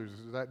of the elders.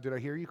 Did I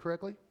hear you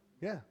correctly?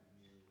 Yeah.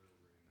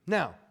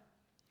 Now,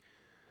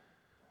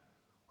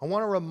 I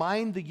want to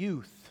remind the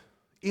youth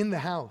in the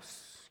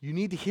house, you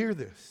need to hear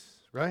this,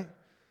 right?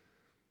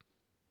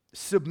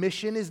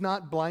 Submission is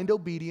not blind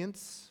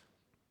obedience.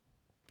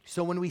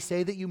 So when we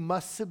say that you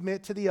must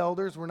submit to the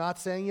elders, we're not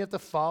saying you have to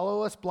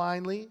follow us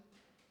blindly.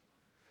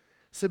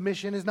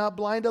 Submission is not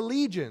blind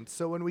allegiance.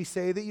 So when we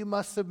say that you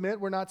must submit,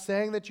 we're not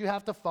saying that you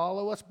have to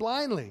follow us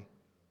blindly.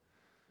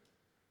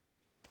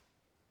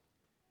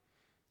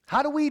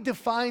 How do we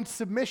define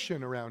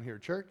submission around here,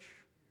 church?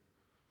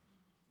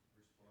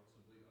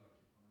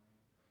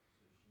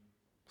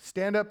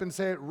 Stand up and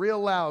say it real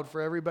loud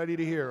for everybody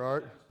to hear,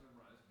 Art.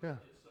 Yeah.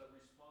 It's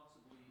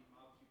responsibly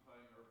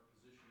occupying our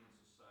position in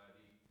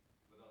society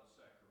without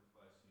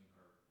sacrificing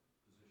our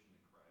position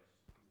in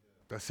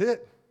Christ. That's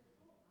it.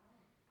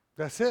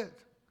 That's it.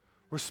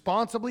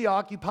 Responsibly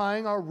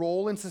occupying our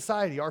role in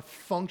society, our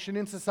function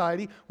in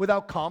society,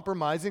 without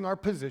compromising our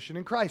position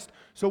in Christ.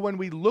 So when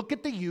we look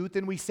at the youth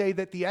and we say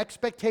that the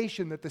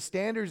expectation, that the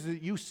standards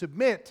that you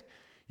submit,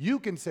 you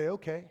can say,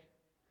 okay,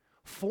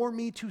 for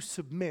me to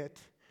submit,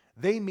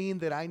 they mean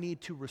that I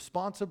need to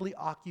responsibly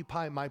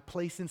occupy my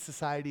place in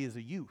society as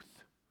a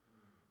youth.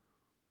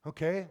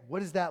 Okay,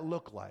 what does that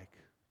look like?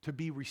 To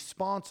be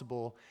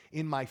responsible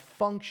in my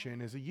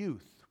function as a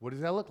youth. What does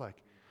that look like?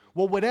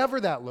 Well, whatever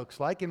that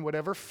looks like, in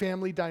whatever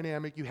family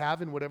dynamic you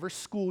have, in whatever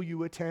school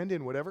you attend,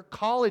 in whatever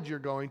college you're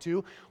going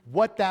to,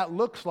 what that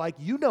looks like,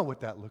 you know what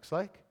that looks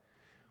like.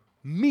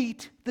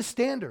 Meet the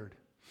standard.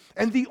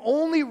 And the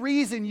only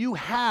reason you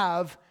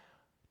have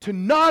to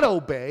not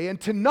obey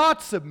and to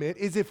not submit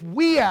is if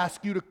we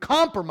ask you to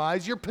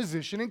compromise your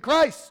position in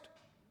Christ.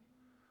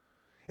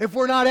 If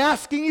we're not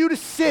asking you to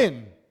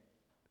sin,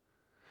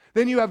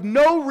 then you have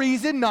no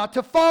reason not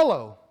to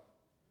follow.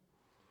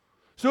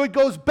 So it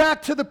goes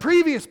back to the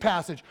previous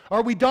passage.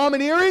 Are we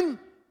domineering?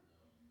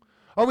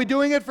 Are we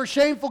doing it for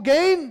shameful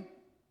gain?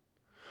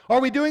 Are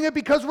we doing it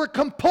because we're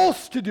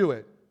compulsed to do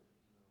it?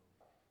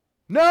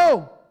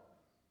 No.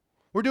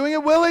 We're doing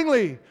it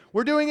willingly.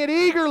 We're doing it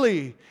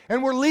eagerly.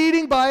 And we're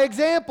leading by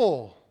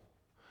example.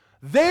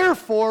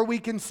 Therefore, we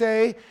can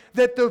say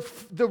that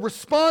the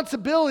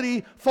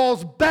responsibility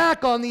falls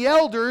back on the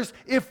elders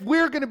if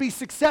we're going to be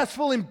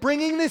successful in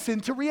bringing this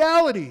into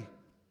reality.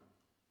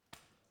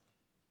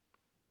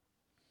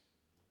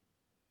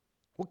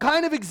 What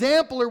kind of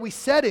example are we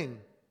setting?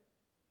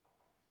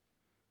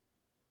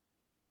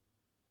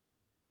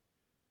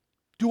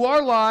 Do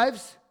our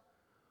lives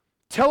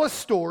tell a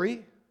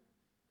story?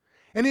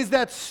 And is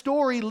that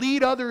story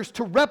lead others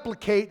to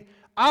replicate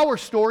our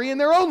story in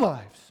their own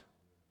lives?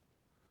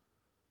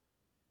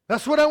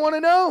 That's what I want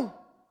to know.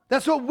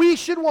 That's what we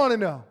should want to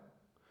know.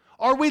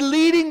 Are we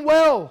leading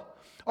well?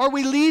 Are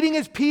we leading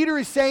as Peter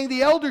is saying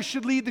the elders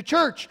should lead the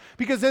church?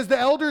 Because as the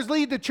elders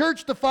lead the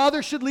church, the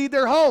fathers should lead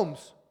their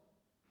homes.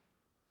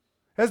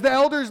 As the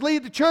elders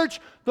lead the church,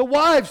 the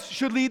wives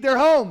should lead their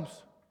homes.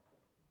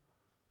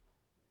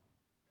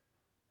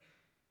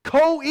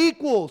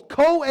 Co-equals,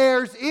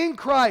 co-heirs in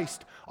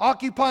Christ,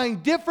 occupying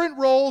different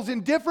roles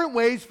in different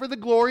ways for the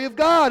glory of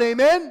God.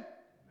 Amen?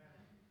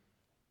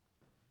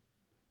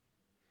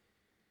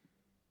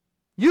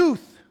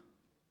 Youth,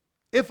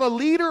 if a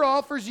leader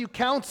offers you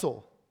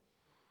counsel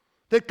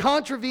that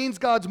contravenes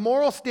God's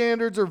moral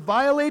standards or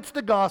violates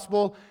the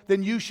gospel,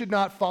 then you should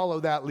not follow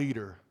that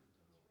leader.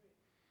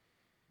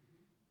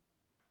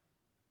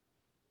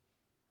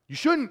 You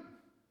shouldn't.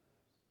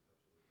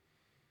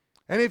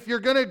 And if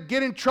you're going to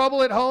get in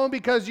trouble at home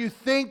because you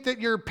think that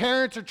your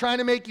parents are trying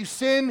to make you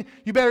sin,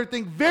 you better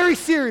think very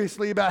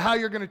seriously about how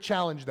you're going to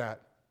challenge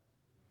that.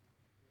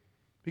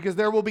 Because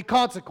there will be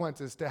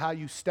consequences to how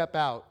you step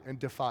out and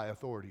defy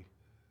authority.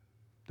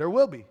 There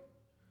will be.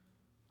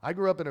 I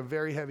grew up in a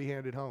very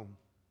heavy-handed home.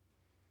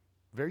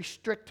 Very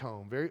strict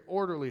home, very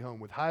orderly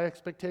home with high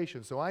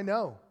expectations. So I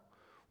know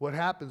what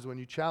happens when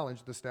you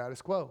challenge the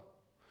status quo.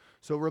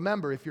 So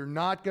remember, if you're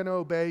not going to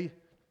obey,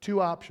 two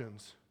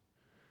options.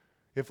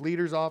 If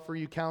leaders offer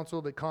you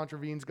counsel that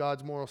contravenes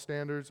God's moral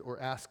standards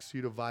or asks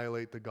you to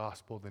violate the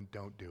gospel, then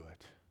don't do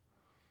it.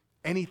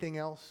 Anything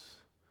else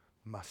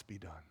must be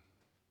done.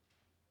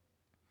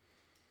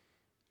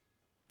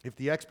 If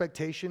the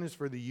expectation is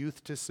for the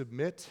youth to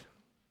submit,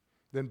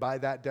 then by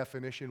that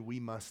definition, we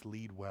must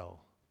lead well.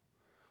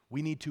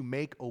 We need to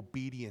make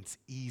obedience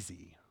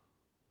easy.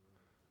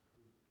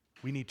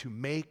 We need to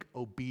make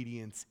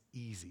obedience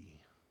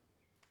easy.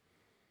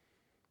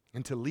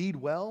 And to lead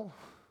well,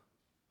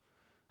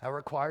 that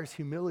requires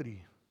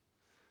humility.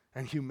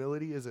 And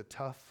humility is a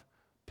tough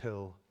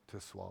pill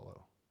to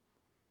swallow.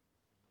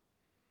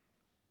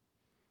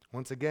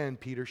 Once again,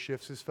 Peter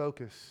shifts his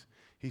focus.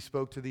 He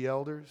spoke to the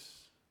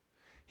elders.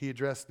 He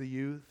addressed the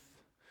youth.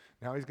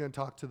 Now he's going to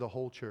talk to the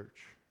whole church.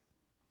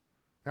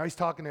 Now he's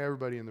talking to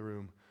everybody in the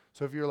room.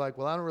 So if you're like,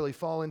 well, I don't really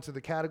fall into the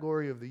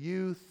category of the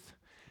youth,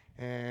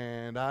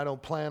 and I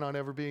don't plan on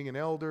ever being an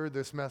elder,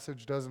 this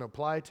message doesn't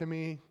apply to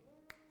me.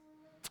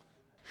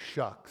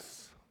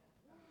 Shucks.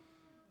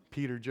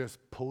 Peter just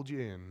pulled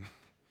you in.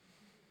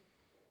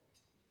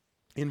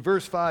 In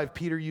verse 5,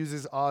 Peter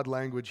uses odd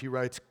language. He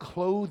writes,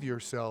 clothe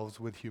yourselves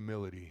with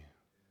humility.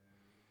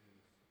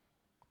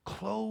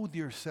 Clothe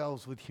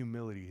yourselves with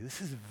humility.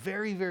 This is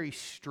very, very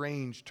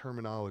strange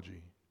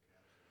terminology.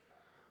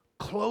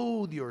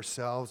 Clothe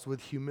yourselves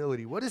with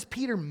humility. What does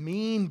Peter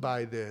mean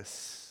by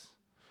this?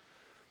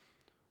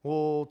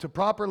 Well, to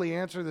properly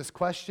answer this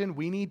question,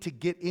 we need to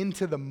get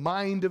into the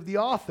mind of the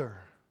author.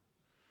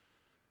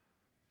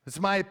 It's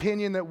my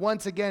opinion that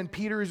once again,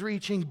 Peter is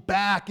reaching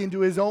back into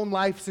his own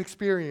life's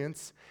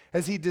experience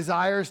as he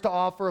desires to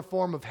offer a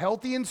form of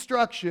healthy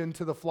instruction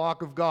to the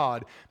flock of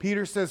God.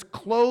 Peter says,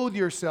 clothe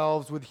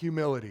yourselves with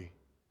humility.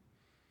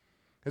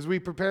 As we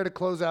prepare to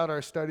close out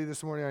our study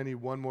this morning, I need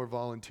one more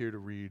volunteer to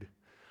read.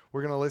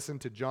 We're going to listen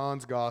to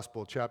John's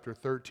Gospel, chapter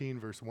 13,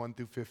 verse 1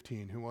 through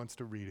 15. Who wants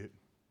to read it?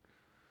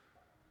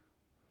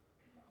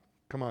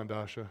 Come on,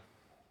 Dasha.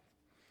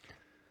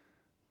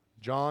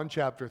 John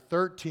chapter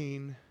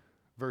 13,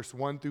 verse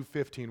 1 through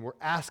 15. We're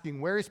asking,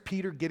 where is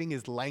Peter getting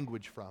his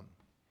language from?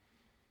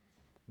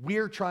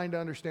 We're trying to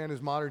understand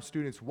as modern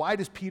students, why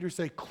does Peter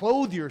say,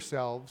 clothe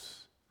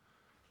yourselves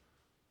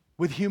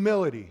with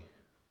humility?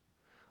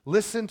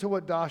 Listen to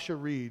what Dasha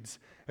reads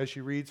as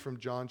she reads from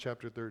John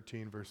chapter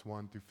 13, verse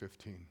 1 through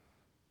 15.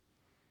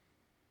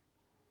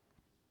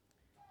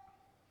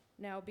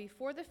 Now,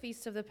 before the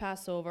feast of the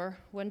Passover,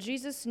 when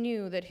Jesus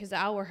knew that his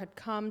hour had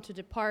come to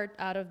depart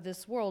out of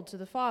this world to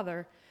the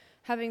Father,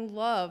 having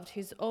loved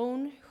his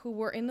own who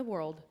were in the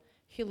world,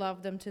 he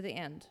loved them to the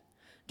end.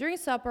 During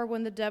supper,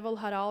 when the devil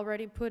had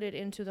already put it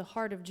into the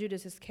heart of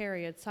Judas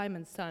Iscariot,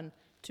 Simon's son,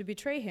 to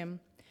betray him,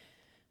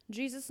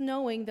 Jesus,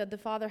 knowing that the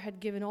Father had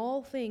given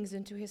all things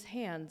into his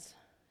hands,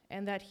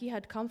 and that he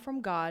had come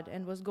from God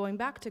and was going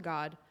back to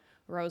God,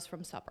 rose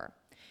from supper.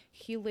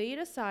 He laid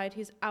aside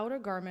his outer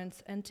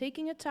garments, and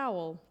taking a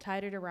towel,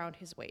 tied it around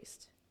his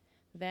waist.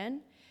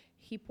 Then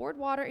he poured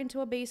water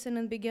into a basin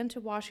and began to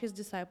wash his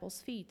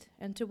disciples' feet,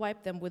 and to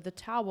wipe them with the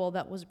towel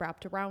that was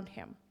wrapped around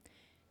him.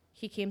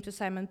 He came to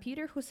Simon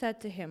Peter, who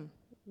said to him,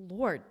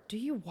 Lord, do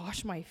you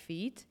wash my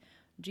feet?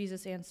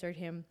 Jesus answered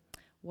him,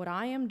 What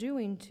I am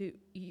doing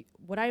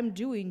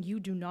you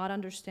do not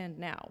understand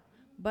now,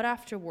 but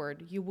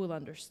afterward you will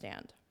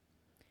understand.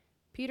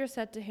 Peter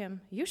said to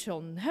him, You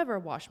shall never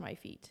wash my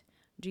feet.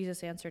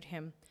 Jesus answered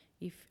him,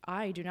 If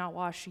I do not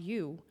wash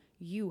you,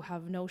 you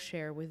have no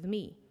share with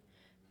me.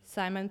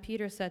 Simon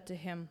Peter said to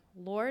him,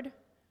 Lord,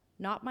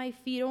 not my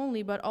feet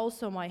only, but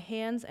also my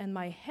hands and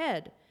my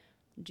head.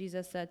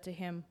 Jesus said to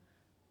him,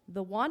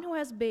 The one who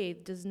has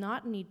bathed does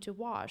not need to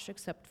wash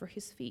except for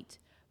his feet,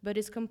 but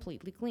is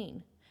completely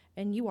clean.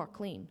 And you are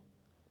clean,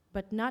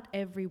 but not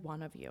every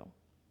one of you.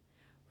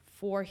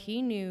 For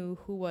he knew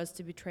who was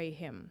to betray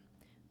him.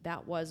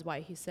 That was why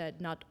he said,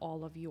 Not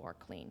all of you are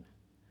clean.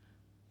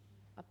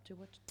 Up to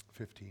what?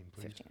 15,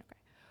 please. 15, okay.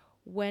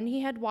 When he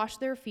had washed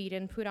their feet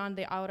and put on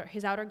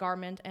his outer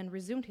garment and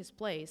resumed his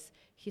place,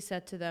 he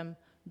said to them,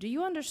 Do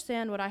you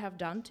understand what I have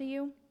done to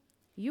you?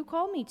 You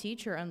call me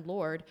teacher and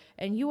Lord,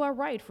 and you are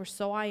right, for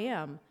so I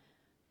am.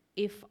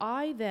 If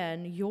I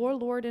then, your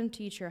Lord and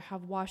teacher,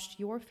 have washed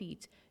your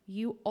feet,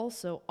 you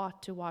also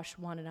ought to wash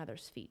one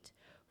another's feet.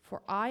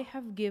 For I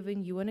have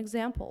given you an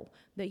example,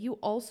 that you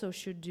also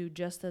should do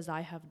just as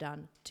I have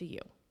done to you.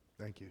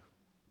 Thank you.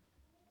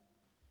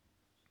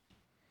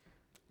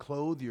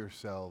 Clothe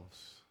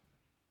yourselves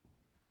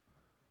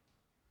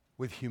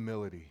with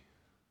humility.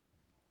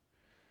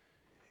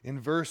 In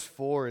verse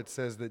 4, it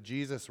says that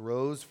Jesus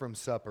rose from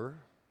supper.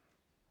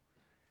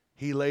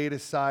 He laid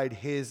aside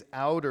his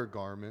outer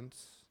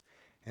garments,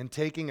 and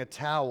taking a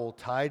towel,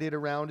 tied it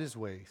around his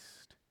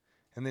waist.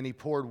 And then he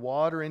poured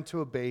water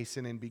into a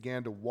basin and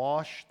began to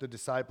wash the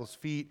disciples'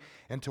 feet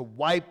and to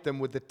wipe them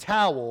with the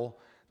towel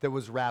that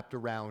was wrapped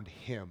around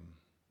him.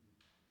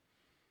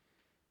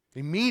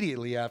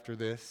 Immediately after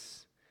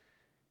this,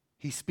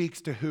 he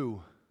speaks to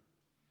who?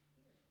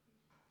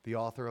 The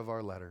author of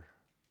our letter.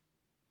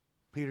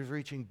 Peter's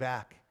reaching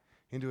back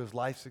into his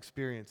life's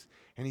experience,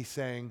 and he's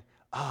saying,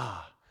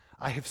 I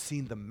have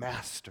seen the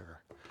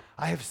master.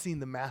 I have seen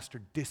the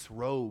master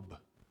disrobe,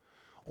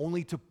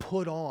 only to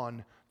put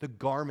on the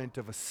garment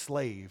of a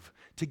slave,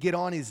 to get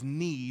on his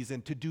knees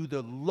and to do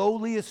the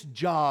lowliest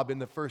job in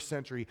the first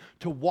century,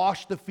 to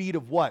wash the feet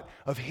of what?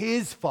 Of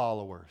his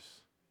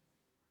followers.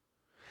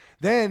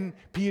 Then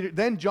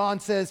John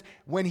says,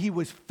 when he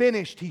was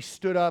finished, he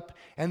stood up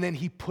and then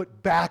he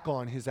put back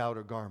on his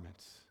outer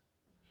garments.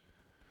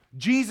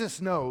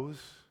 Jesus knows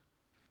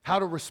how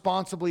to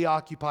responsibly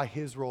occupy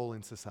his role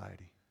in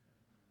society.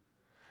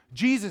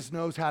 Jesus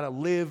knows how to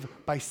live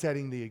by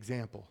setting the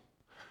example.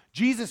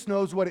 Jesus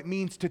knows what it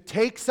means to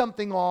take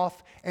something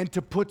off and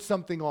to put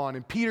something on.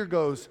 And Peter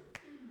goes,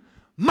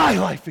 my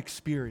life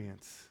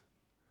experience.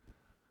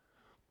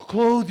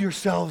 Clothe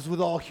yourselves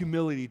with all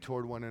humility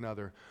toward one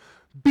another.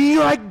 Be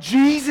like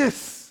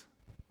Jesus.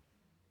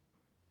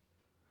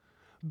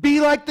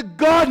 Be like the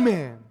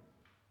God-man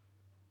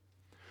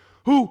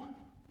who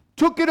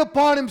took it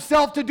upon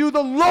himself to do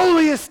the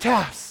lowliest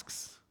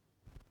tasks.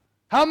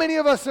 How many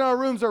of us in our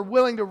rooms are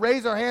willing to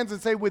raise our hands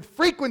and say, with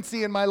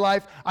frequency in my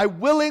life, I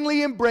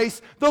willingly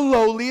embrace the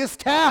lowliest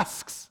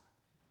tasks?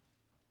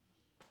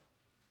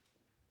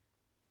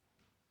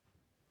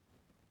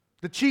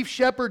 The chief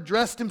shepherd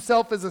dressed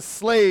himself as a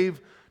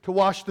slave to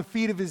wash the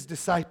feet of his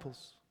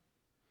disciples.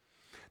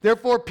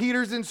 Therefore,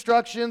 Peter's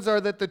instructions are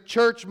that the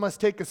church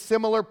must take a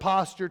similar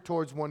posture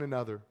towards one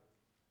another.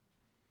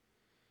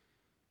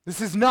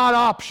 This is not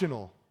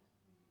optional.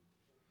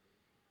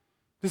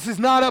 This is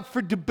not up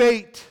for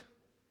debate.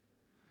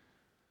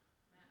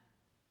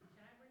 Can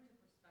I bring to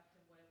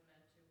perspective what it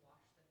meant to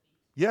wash the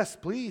feet? Yes,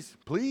 please,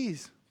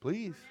 please,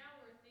 please. For now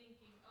we're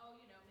thinking, oh,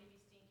 maybe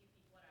stinky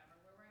feet, whatever.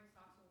 We're wearing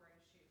socks, we're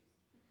wearing shoes.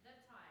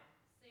 That time,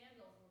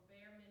 sandals were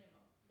bare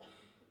minimum.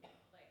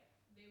 Like,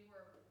 they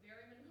were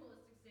very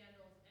minimalistic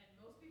sandals, and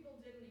most people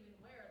didn't even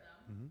wear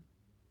them.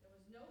 There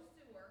was no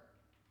sewer.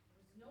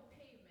 There was no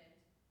pavement.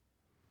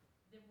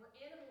 There were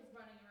animals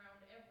running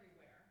around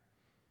everywhere.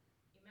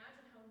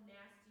 Imagine how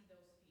nasty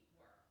those feet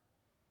were.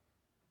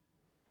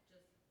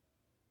 Just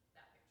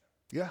that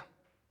picture. Yeah.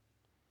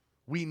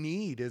 We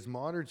need, as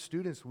modern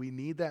students, we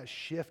need that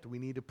shift. We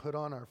need to put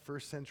on our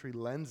first century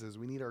lenses.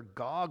 We need our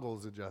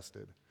goggles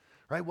adjusted.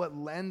 Right? What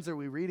lens are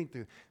we reading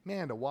through?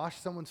 Man, to wash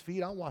someone's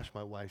feet, I'll wash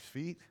my wife's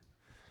feet.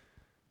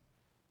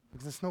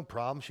 Because it's no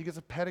problem. She gets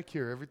a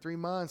pedicure every 3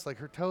 months. Like,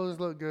 her toes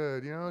look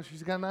good.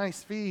 She's got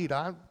nice feet.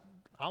 I'll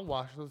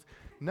wash those.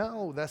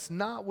 No, that's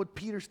not what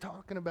Peter's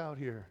talking about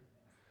here.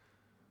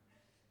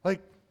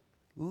 Like,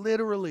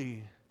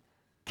 literally,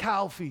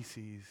 cow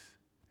feces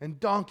and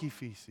donkey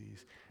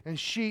feces and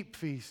sheep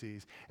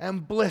feces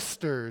and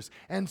blisters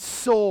and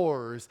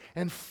sores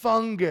and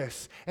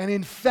fungus and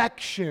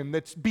infection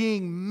that's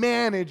being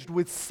managed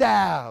with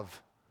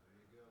salve.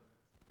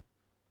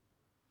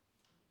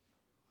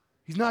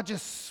 He's not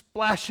just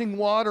splashing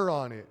water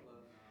on it.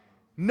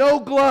 No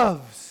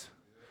gloves,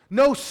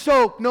 no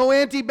soap, no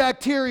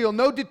antibacterial,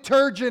 no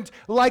detergent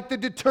like the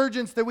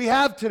detergents that we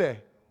have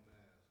today.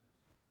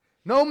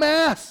 No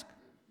mask.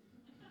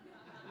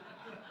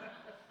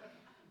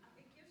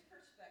 It gives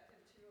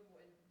perspective, too, of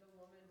when the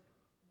woman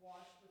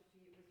washed the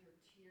feet with her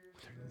tears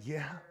and her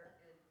Yeah. hair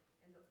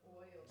and the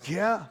oil.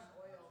 Yeah.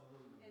 Oil.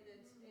 And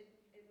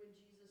when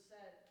Jesus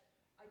said,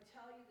 I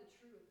tell you the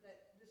truth,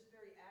 that this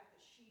very act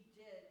that she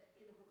did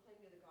in the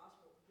proclaiming of the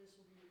gospel, you'll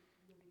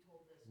be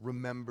told this.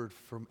 Remembered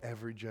from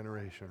every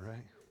generation,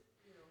 right?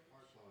 She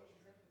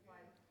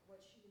exemplified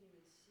what she didn't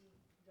even see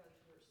done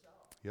to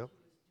herself. Yep.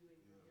 She was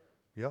doing,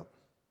 Yep.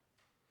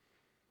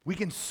 We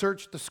can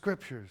search the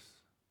scriptures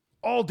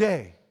all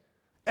day,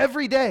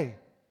 every day.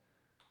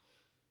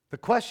 The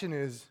question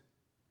is,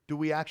 do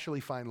we actually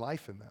find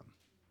life in them?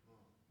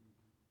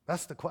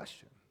 That's the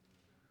question.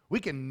 We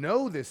can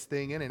know this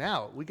thing in and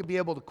out. We can be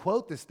able to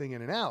quote this thing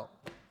in and out.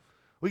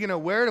 We can know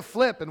where to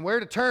flip and where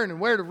to turn and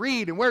where to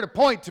read and where to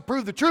point to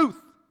prove the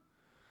truth.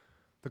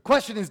 The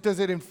question is, does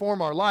it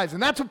inform our lives?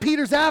 And that's what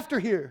Peter's after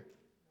here.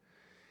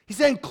 He's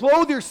saying,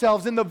 clothe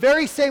yourselves in the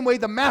very same way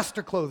the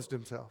master clothed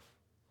himself.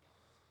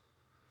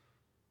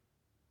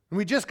 And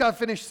we just got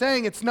finished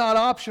saying it's not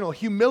optional.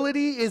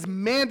 Humility is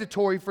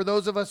mandatory for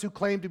those of us who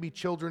claim to be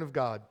children of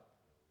God.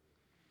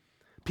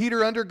 Peter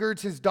undergirds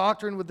his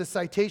doctrine with the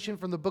citation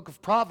from the book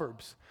of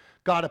Proverbs.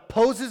 God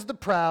opposes the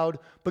proud,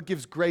 but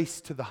gives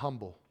grace to the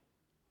humble.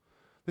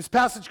 This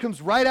passage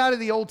comes right out of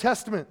the Old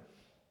Testament.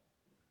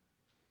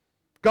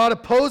 God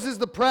opposes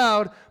the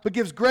proud, but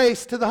gives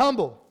grace to the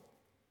humble.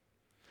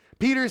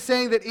 Peter is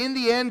saying that in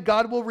the end,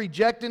 God will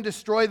reject and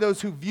destroy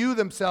those who view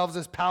themselves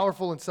as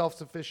powerful and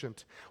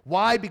self-sufficient.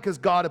 Why? Because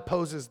God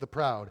opposes the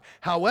proud.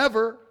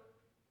 However,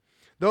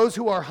 those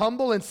who are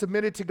humble and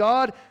submitted to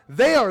God,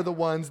 they are the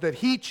ones that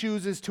He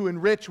chooses to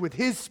enrich with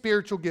His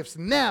spiritual gifts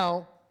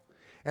now,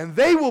 and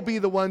they will be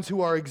the ones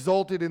who are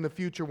exalted in the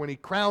future when He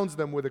crowns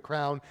them with a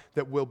crown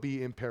that will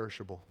be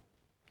imperishable.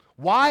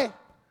 Why?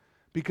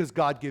 Because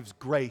God gives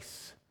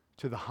grace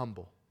to the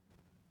humble.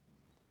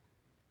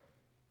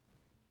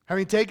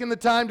 Having taken the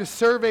time to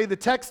survey the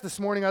text this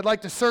morning, I'd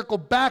like to circle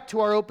back to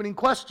our opening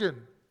question.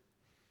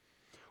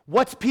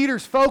 What's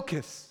Peter's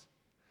focus?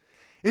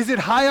 Is it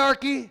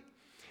hierarchy?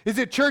 Is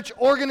it church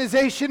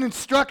organization and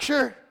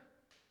structure?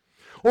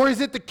 Or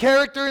is it the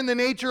character and the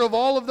nature of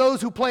all of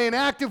those who play an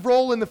active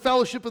role in the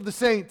fellowship of the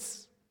saints?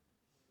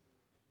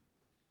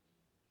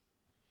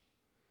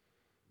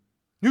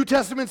 New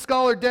Testament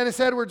scholar Dennis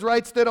Edwards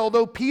writes that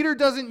although Peter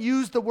doesn't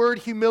use the word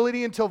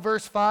humility until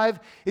verse 5,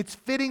 it's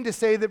fitting to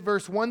say that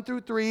verse 1 through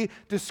 3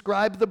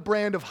 describe the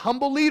brand of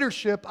humble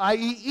leadership,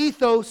 i.e.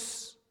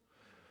 ethos.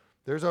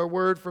 There's our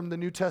word from the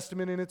New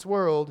Testament in its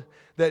world,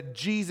 that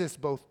Jesus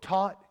both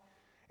taught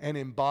and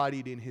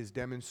embodied in His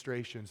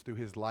demonstrations through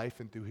His life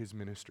and through His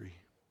ministry.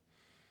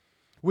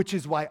 Which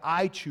is why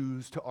I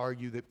choose to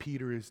argue that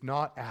Peter is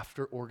not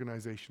after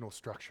organizational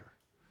structure.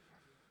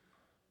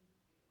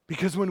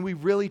 Because when we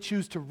really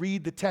choose to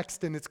read the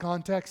text in its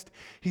context,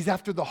 he's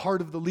after the heart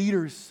of the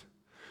leaders,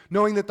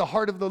 knowing that the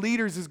heart of the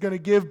leaders is going to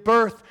give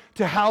birth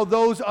to how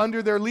those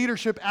under their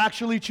leadership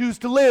actually choose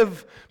to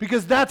live,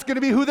 because that's going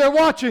to be who they're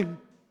watching.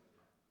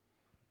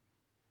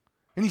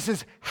 And he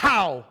says,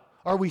 how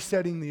are we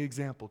setting the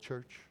example,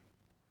 church?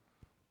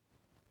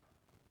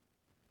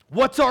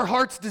 What's our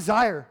heart's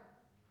desire?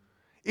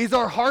 Is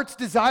our heart's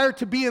desire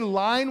to be in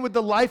line with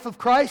the life of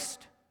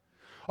Christ?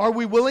 Are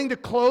we willing to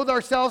clothe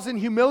ourselves in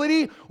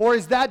humility, or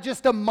is that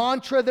just a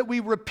mantra that we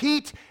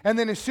repeat, and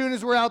then as soon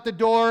as we're out the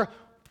door,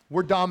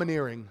 we're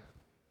domineering?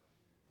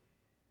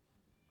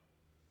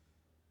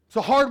 It's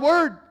a hard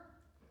word.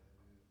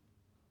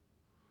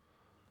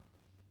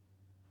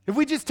 If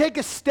we just take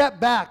a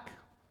step back,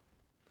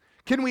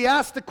 can we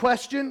ask the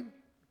question,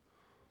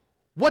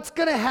 what's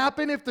going to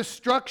happen if the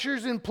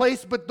structure's in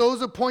place but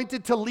those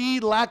appointed to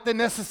lead lack the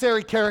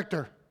necessary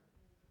character?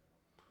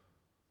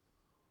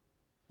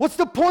 What's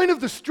the point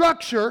of the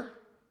structure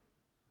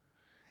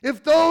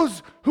if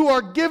those who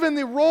are given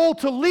the role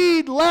to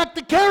lead lack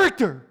the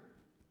character?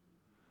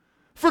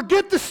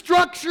 Forget the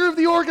structure of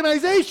the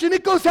organization.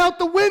 It goes out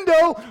the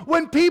window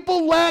when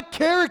people lack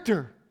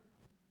character.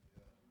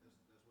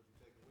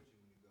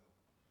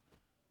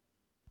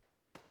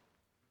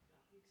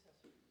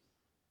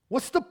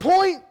 What's the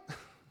point?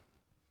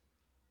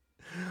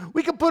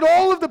 We can put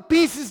all of the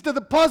pieces to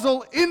the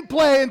puzzle in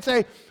play and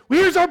say, well,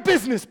 here's our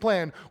business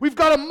plan. We've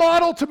got a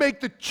model to make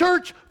the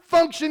church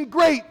function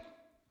great.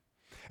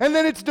 And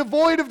then it's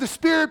devoid of the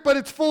Spirit, but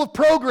it's full of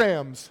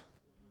programs.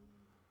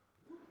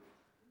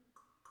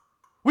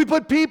 We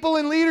put people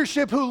in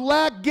leadership who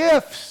lack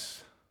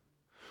gifts.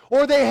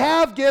 Or they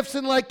have gifts,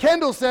 and like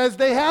Kendall says,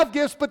 they have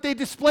gifts, but they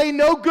display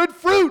no good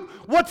fruit.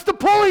 What's the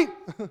point?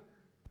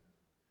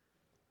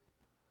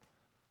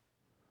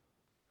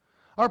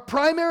 Our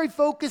primary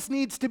focus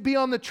needs to be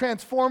on the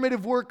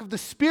transformative work of the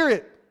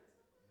Spirit.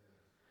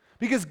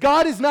 Because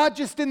God is not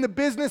just in the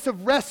business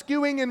of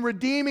rescuing and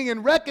redeeming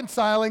and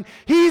reconciling.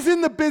 He's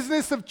in the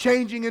business of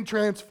changing and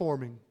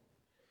transforming.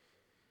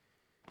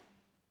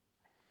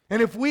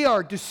 And if we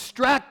are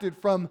distracted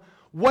from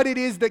what it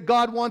is that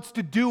God wants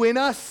to do in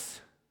us,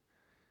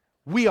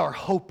 we are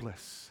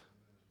hopeless.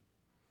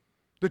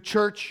 The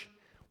church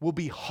will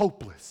be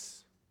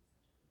hopeless.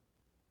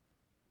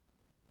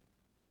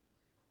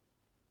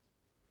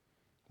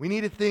 We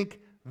need to think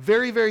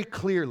very, very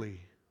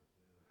clearly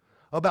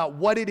about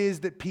what it is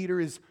that Peter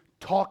is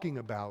talking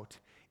about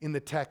in the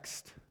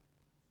text.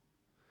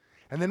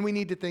 And then we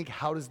need to think,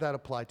 how does that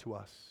apply to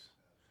us?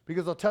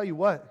 Because I'll tell you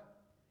what,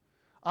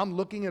 I'm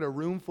looking at a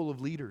room full of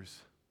leaders,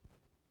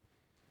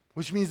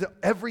 which means that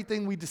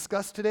everything we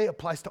discuss today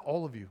applies to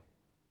all of you.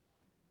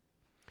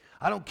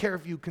 I don't care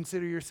if you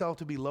consider yourself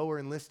to be lower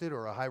enlisted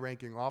or a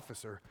high-ranking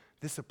officer.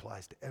 This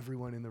applies to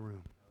everyone in the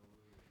room.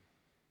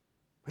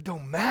 It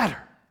don't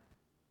matter.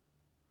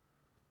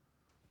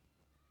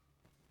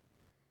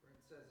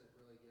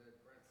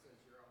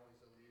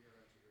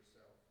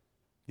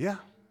 Yeah.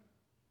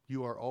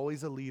 You are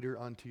always a leader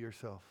unto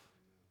yourself.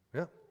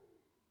 Yeah.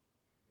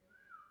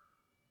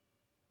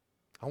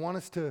 I want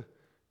us to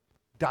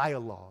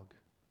dialogue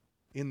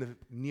in the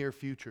near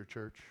future,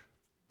 church,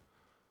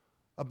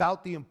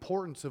 about the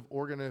importance of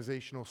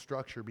organizational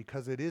structure,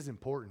 because it is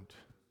important.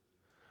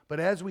 But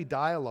as we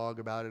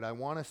dialogue about it, I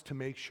want us to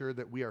make sure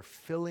that we are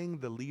filling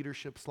the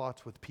leadership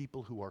slots with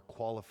people who are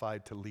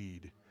qualified to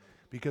lead.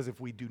 Because if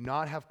we do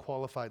not have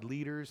qualified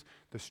leaders,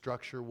 the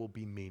structure will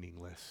be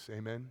meaningless.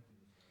 Amen?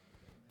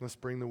 Let's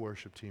bring the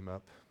worship team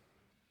up.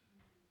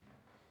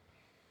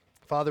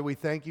 Father, we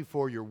thank you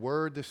for your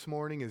word this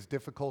morning, as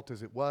difficult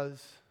as it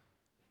was.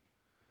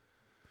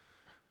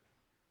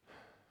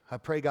 I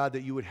pray, God,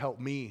 that you would help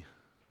me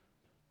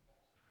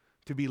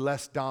to be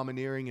less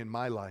domineering in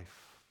my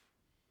life.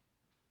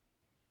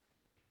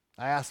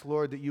 I ask,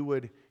 Lord, that you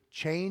would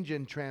change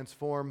and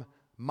transform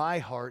my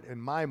heart and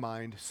my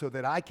mind so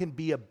that I can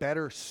be a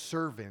better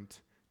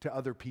servant to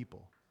other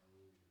people.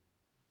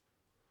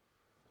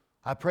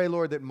 I pray,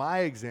 Lord, that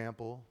my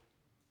example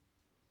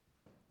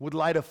would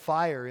light a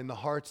fire in the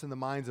hearts and the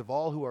minds of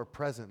all who are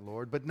present,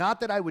 Lord. But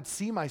not that I would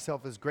see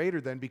myself as greater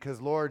than, because,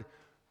 Lord,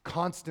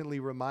 constantly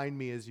remind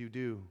me as you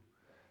do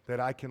that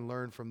I can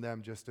learn from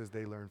them just as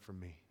they learn from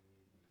me.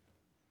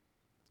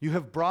 You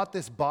have brought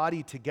this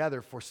body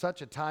together for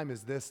such a time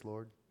as this,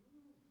 Lord.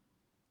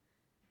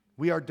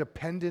 We are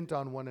dependent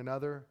on one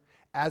another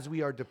as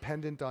we are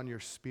dependent on your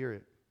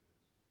Spirit.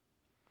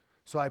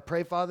 So I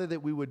pray, Father,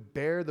 that we would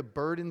bear the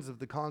burdens of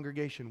the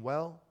congregation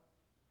well,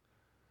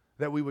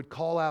 that we would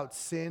call out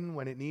sin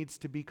when it needs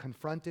to be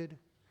confronted,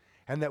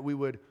 and that we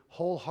would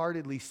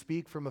wholeheartedly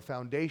speak from a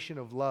foundation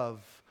of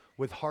love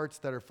with hearts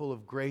that are full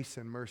of grace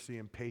and mercy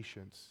and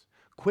patience,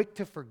 quick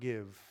to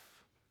forgive.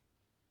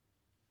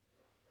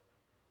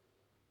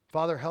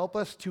 Father, help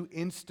us to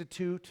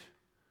institute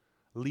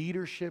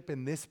leadership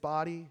in this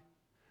body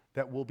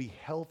that will be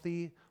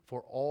healthy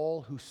for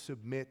all who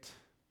submit.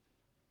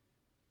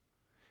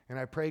 And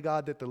I pray,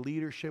 God, that the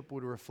leadership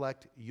would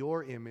reflect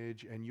your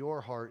image and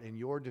your heart and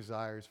your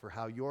desires for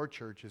how your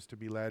church is to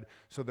be led,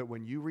 so that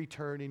when you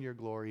return in your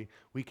glory,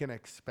 we can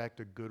expect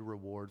a good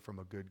reward from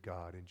a good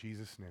God. In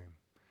Jesus' name,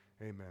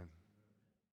 amen.